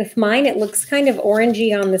 With mine, it looks kind of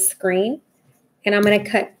orangey on the screen. And I'm going to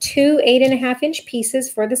cut 2 8.5 inch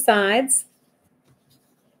pieces for the sides.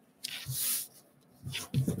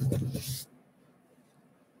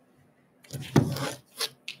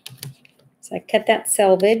 So I cut that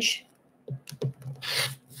selvage.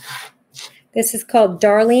 This is called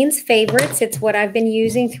Darlene's Favorites. It's what I've been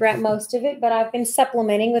using throughout most of it, but I've been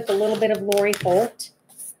supplementing with a little bit of Lori Holt.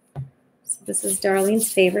 So this is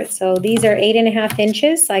Darlene's Favorite. So these are 8.5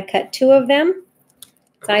 inches. So I cut 2 of them.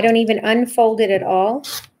 So I don't even unfold it at all.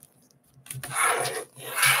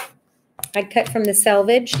 I cut from the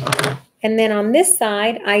selvage. And then on this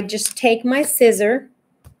side, I just take my scissor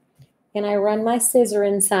and I run my scissor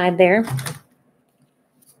inside there.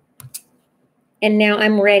 And now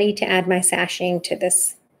I'm ready to add my sashing to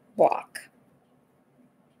this block.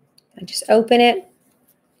 I just open it,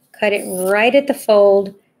 cut it right at the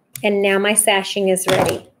fold, and now my sashing is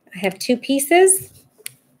ready. I have 2 pieces,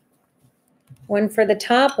 one for the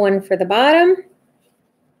top, one for the bottom.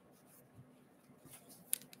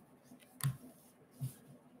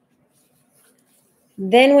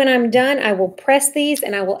 Then when I'm done, I will press these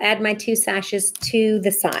and I will add my 2 sashes to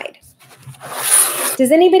the side. Does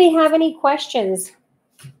anybody have any questions?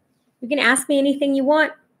 You can ask me anything you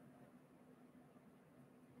want.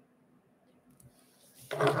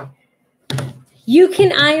 You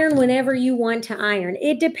can iron whenever you want to iron.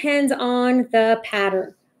 It depends on the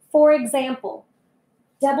pattern. For example,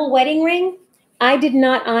 double wedding ring, I did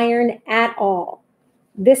not iron at all.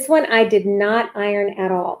 This one I did not iron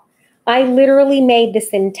at all. I literally made this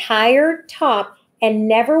entire top and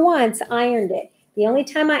never once ironed it. The only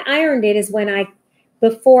time I ironed it is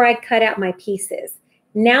before I cut out my pieces.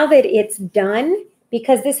 Now that it's done,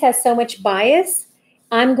 because this has so much bias,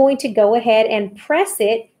 I'm going to go ahead and press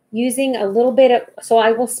it using a little bit of, so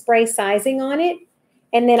I will spray sizing on it,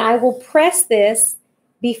 and then I will press this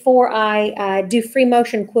before I do free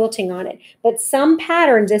motion quilting on it. But some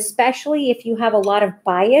patterns, especially if you have a lot of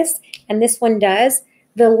bias, and this one does,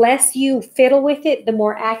 the less you fiddle with it, the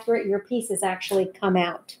more accurate your pieces actually come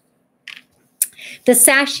out. The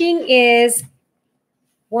sashing is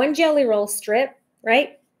 1 jelly roll strip,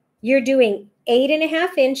 right? You're doing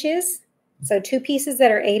 8.5 inches, so 2 pieces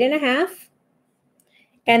that are 8.5.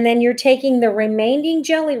 And then you're taking the remaining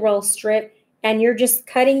jelly roll strip and you're just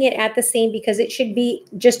cutting it at the seam because it should be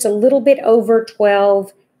just a little bit over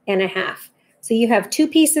 12.5. So you have 2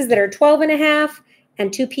 pieces that are 12.5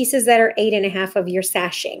 and 2 pieces that are 8.5 of your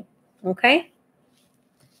sashing, okay?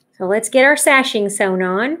 So So let's get our sashing sewn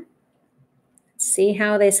on. Let's see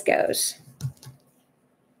how this goes.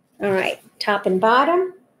 All right, top and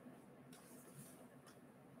bottom.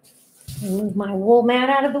 Move my wool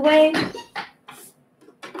mat out of the way.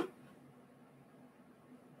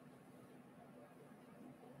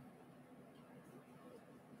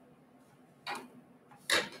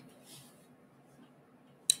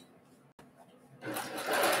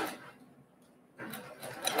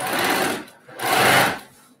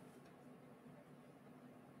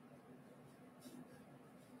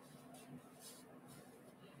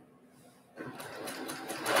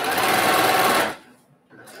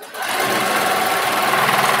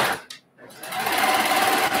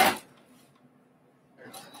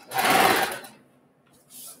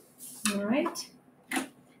 All right,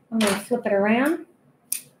 I'm going to flip it around.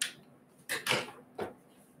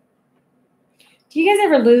 Do you guys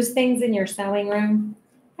ever lose things in your sewing room?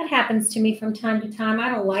 That happens to me from time to time. I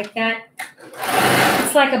don't like that.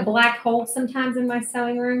 It's like a black hole sometimes in my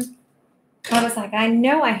sewing room. I was like, I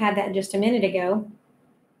know I had that just a minute ago.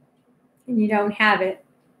 And you don't have it.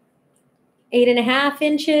 8.5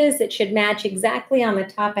 inches. It should match exactly on the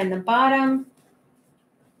top and the bottom.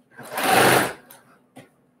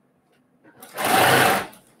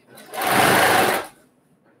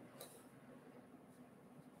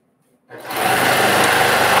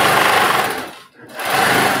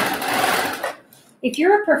 If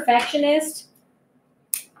you're a perfectionist,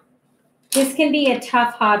 this can be a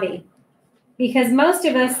tough hobby because most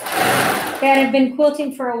of us that have been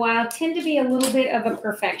quilting for a while tend to be a little bit of a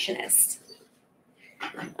perfectionist.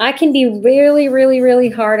 I can be really, really, really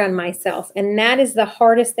hard on myself, and that is the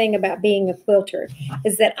hardest thing about being a quilter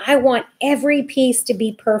is that I want every piece to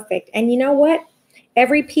be perfect. And you know what?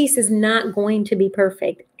 Every piece is not going to be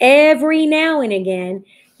perfect. Every now and again,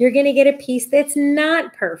 you're going to get a piece that's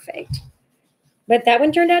not perfect. But that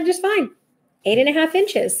one turned out just fine. 8.5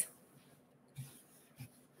 inches.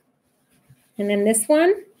 And then this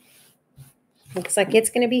one looks like it's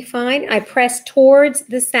going to be fine. I press towards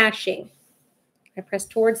the sashing.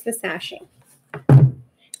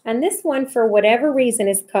 And this one, for whatever reason,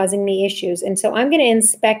 is causing me issues. And so I'm going to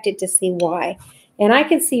inspect it to see why. And I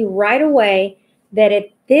can see right away that at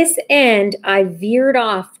this end, I veered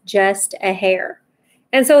off just a hair.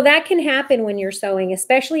 And so that can happen when you're sewing,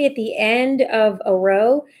 especially at the end of a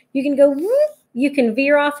row. You can go, you can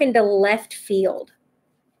veer off into left field.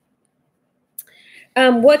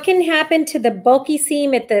 What can happen to the bulky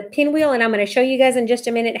seam at the pinwheel? And I'm going to show you guys in just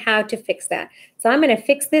a minute how to fix that. So I'm going to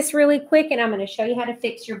fix this really quick, and I'm going to show you how to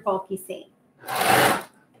fix your bulky seam.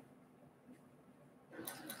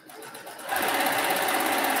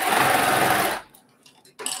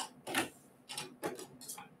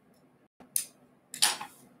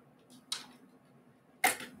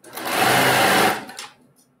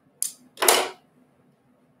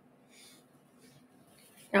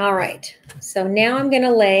 All right, so now I'm going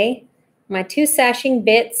to lay my 2 sashing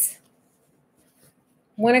bits,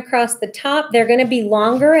 one across the top. They're going to be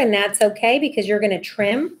longer, and that's okay because you're going to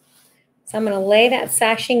trim. So I'm going to lay that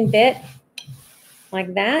sashing bit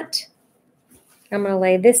like that. I'm going to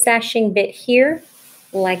lay this sashing bit here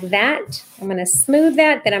like that. I'm going to smooth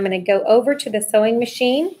that. Then I'm going to go over to the sewing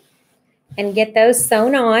machine and get those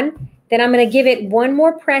sewn on. Then I'm going to give it one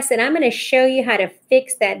more press, and I'm going to show you how to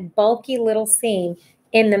fix that bulky little seam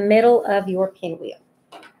in the middle of your pinwheel.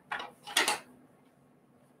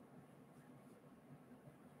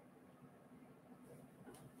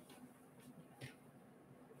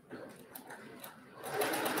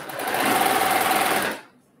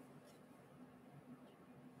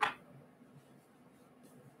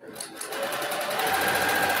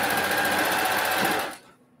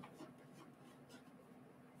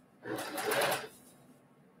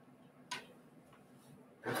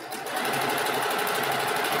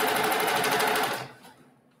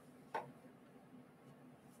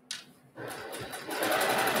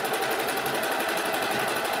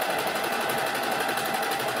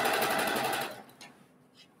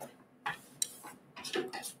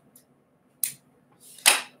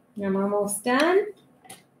 I'm almost done.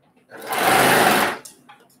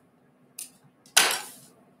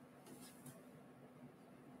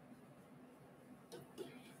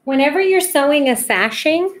 Whenever you're sewing a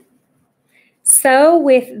sashing, sew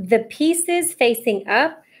with the pieces facing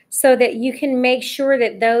up so that you can make sure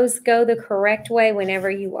that those go the correct way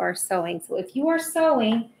whenever you are sewing. So if you are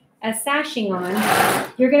sewing a sashing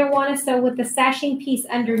on, you're going to want to sew with the sashing piece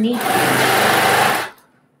underneath it.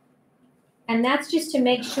 And that's just to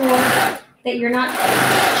make sure that you're not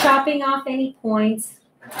chopping off any points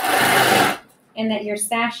and that your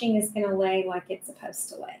sashing is going to lay like it's supposed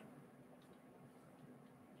to lay.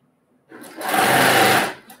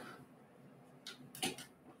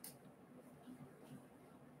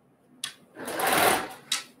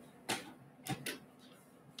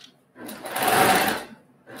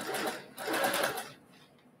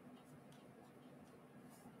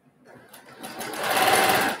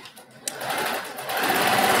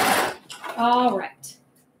 All right.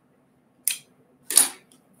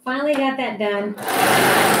 Finally got that done.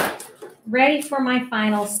 Ready for my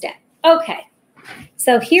final step. Okay.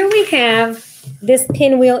 So here we have this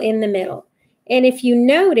pinwheel in the middle. And if you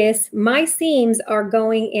notice, my seams are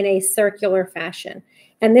going in a circular fashion.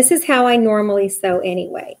 And this is how I normally sew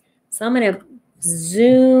anyway. So I'm going to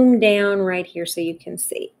zoom down right here so you can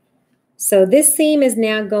see. So this seam is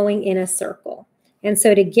now going in a circle. And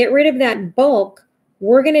so to get rid of that bulk,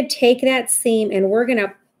 we're going to take that seam and we're going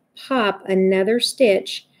to pop another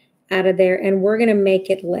stitch out of there and we're going to make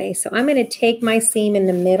it lay. So I'm going to take my seam in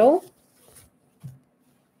the middle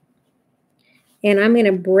and I'm going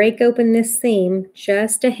to break open this seam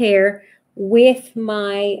just a hair with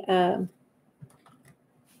my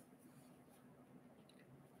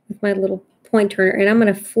little point turner, and I'm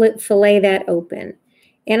going to fillet that open.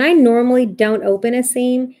 And I normally don't open a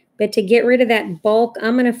seam, but to get rid of that bulk,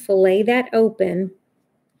 I'm going to fillet that open.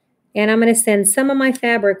 And I'm going to send some of my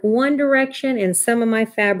fabric one direction and some of my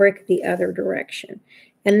fabric the other direction.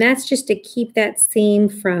 And that's just to keep that seam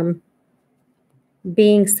from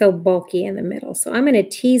being so bulky in the middle. So I'm going to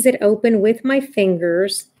tease it open with my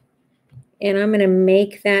fingers and I'm going to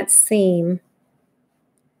make that seam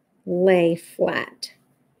lay flat.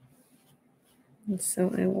 And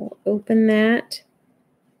so I will open that.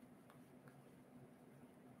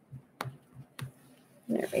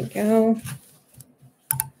 There we go.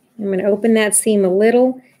 I'm going to open that seam a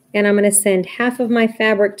little, and I'm going to send half of my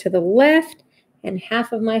fabric to the left and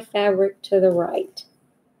half of my fabric to the right.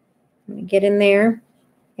 I'm going to get in there,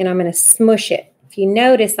 and I'm going to smush it. If you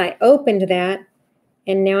notice, I opened that,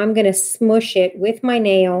 and now I'm going to smush it with my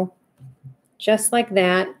nail, just like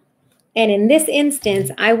that. And in this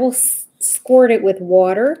instance, I will squirt it with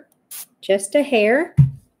water, just a hair,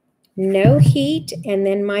 no heat, and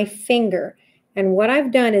then my finger. And what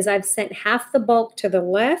I've done is I've sent half the bulk to the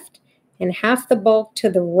left and half the bulk to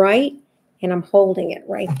the right, and I'm holding it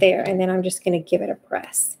right there. And then I'm just going to give it a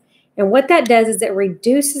press. And what that does is it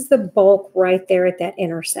reduces the bulk right there at that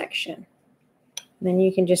intersection. And then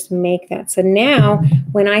you can just make that. So now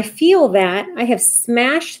when I feel that, I have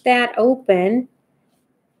smashed that open.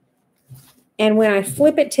 And when I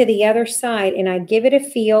flip it to the other side and I give it a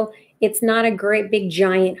feel, it's not a great big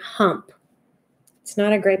giant hump. It's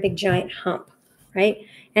not a great big giant hump. Right?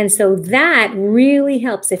 And so that really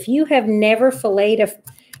helps. If you have never filleted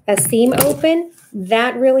a seam open,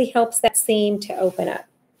 that really helps that seam to open up.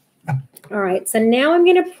 All right, so now I'm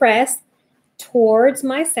going to press towards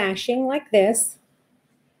my sashing like this.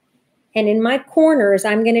 And in my corners,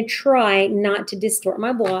 I'm going to try not to distort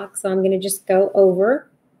my block. So I'm going to just go over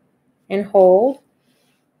and hold.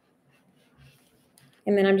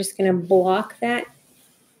 And then I'm just going to block that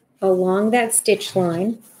along that stitch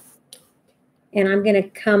line. And I'm going to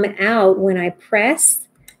come out when I press.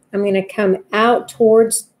 I'm going to come out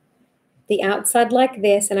towards the outside like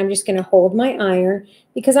this, and I'm just going to hold my iron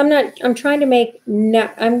because I'm trying to make,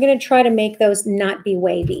 I'm going to try to make those not be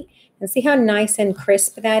wavy. And see how nice and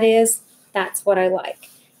crisp that is? That's what I like.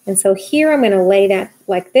 And so here I'm going to lay that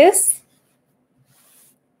like this,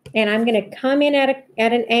 and I'm going to come in at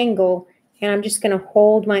an angle, and I'm just going to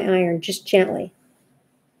hold my iron just gently.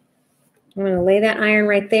 I'm going to lay that iron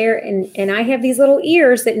right there, and I have these little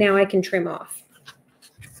ears that now I can trim off.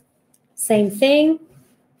 Same thing.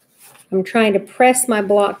 I'm trying to press my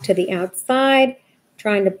block to the outside,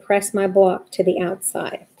 trying to press my block to the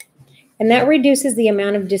outside. And that reduces the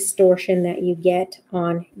amount of distortion that you get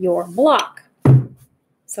on your block.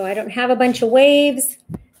 So I don't have a bunch of waves.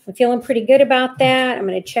 I'm feeling pretty good about that. I'm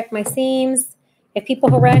going to check my seams. If people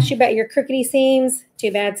harass you about your crookedy seams,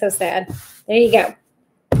 too bad, so sad. There you go.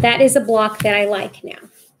 That is a block that I like now.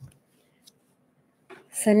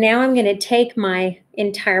 So now I'm going to take my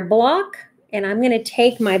entire block and I'm going to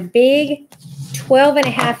take my big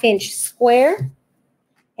 12.5-inch square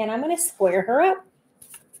and I'm going to square her up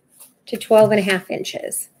to 12.5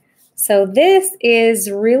 inches. So this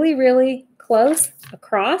is really, really close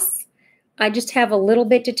across. I just have a little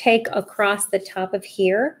bit to take across the top of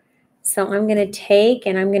here. So I'm going to take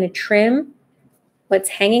and I'm going to trim what's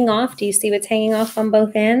hanging off. Do you see what's hanging off on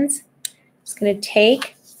both ends? Just going to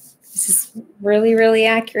take, this is really, really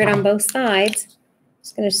accurate on both sides.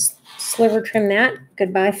 Just going to sliver trim that.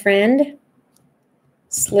 Goodbye, friend.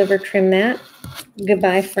 Sliver trim that.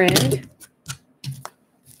 Goodbye, friend.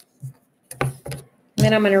 And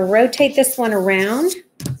then I'm going to rotate this one around.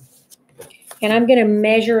 And I'm going to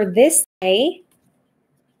measure this way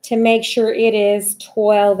to make sure it is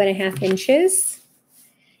 12.5 inches.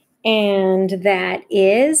 And that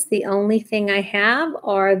is the only thing I have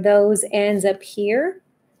are those ends up here.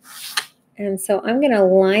 And so I'm going to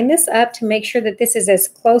line this up to make sure that this is as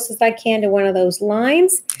close as I can to one of those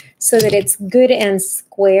lines so that it's good and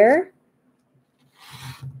square.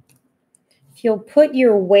 If you'll put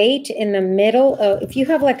your weight in the middle of, if you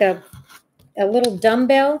have like a little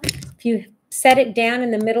dumbbell, if you set it down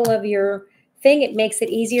in the middle of your thing, it makes it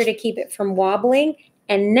easier to keep it from wobbling.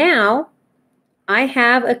 And now I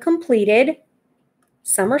have a completed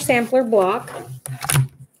summer sampler block.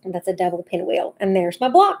 And that's a double pinwheel. And there's my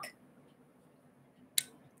block.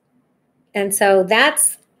 And so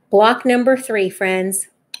that's block number 3, friends.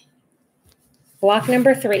 Block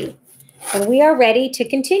number 3. And we are ready to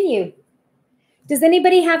continue. Does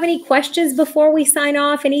anybody have any questions before we sign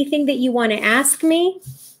off? Anything that you want to ask me?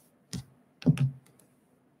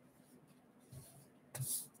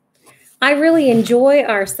 I really enjoy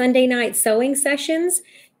our Sunday night sewing sessions.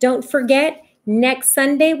 Don't forget, next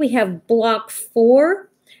Sunday we have block 4.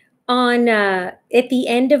 On at the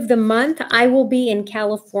end of the month, I will be in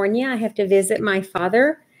California. I have to visit my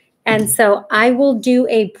father. And so I will do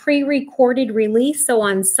a pre-recorded release. So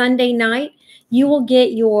on Sunday night, you will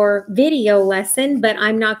get your video lesson, but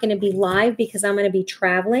I'm not going to be live because I'm going to be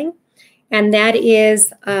traveling. And that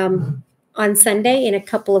is on Sunday in a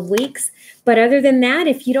couple of weeks. But other than that,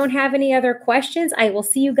 if you don't have any other questions, I will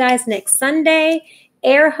see you guys next Sunday.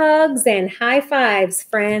 Air hugs and high fives,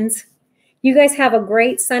 friends. You guys have a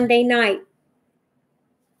great Sunday night.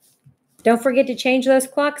 Don't forget to change those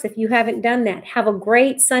clocks if you haven't done that. Have a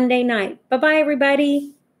great Sunday night. Bye-bye,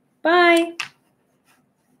 everybody. Bye.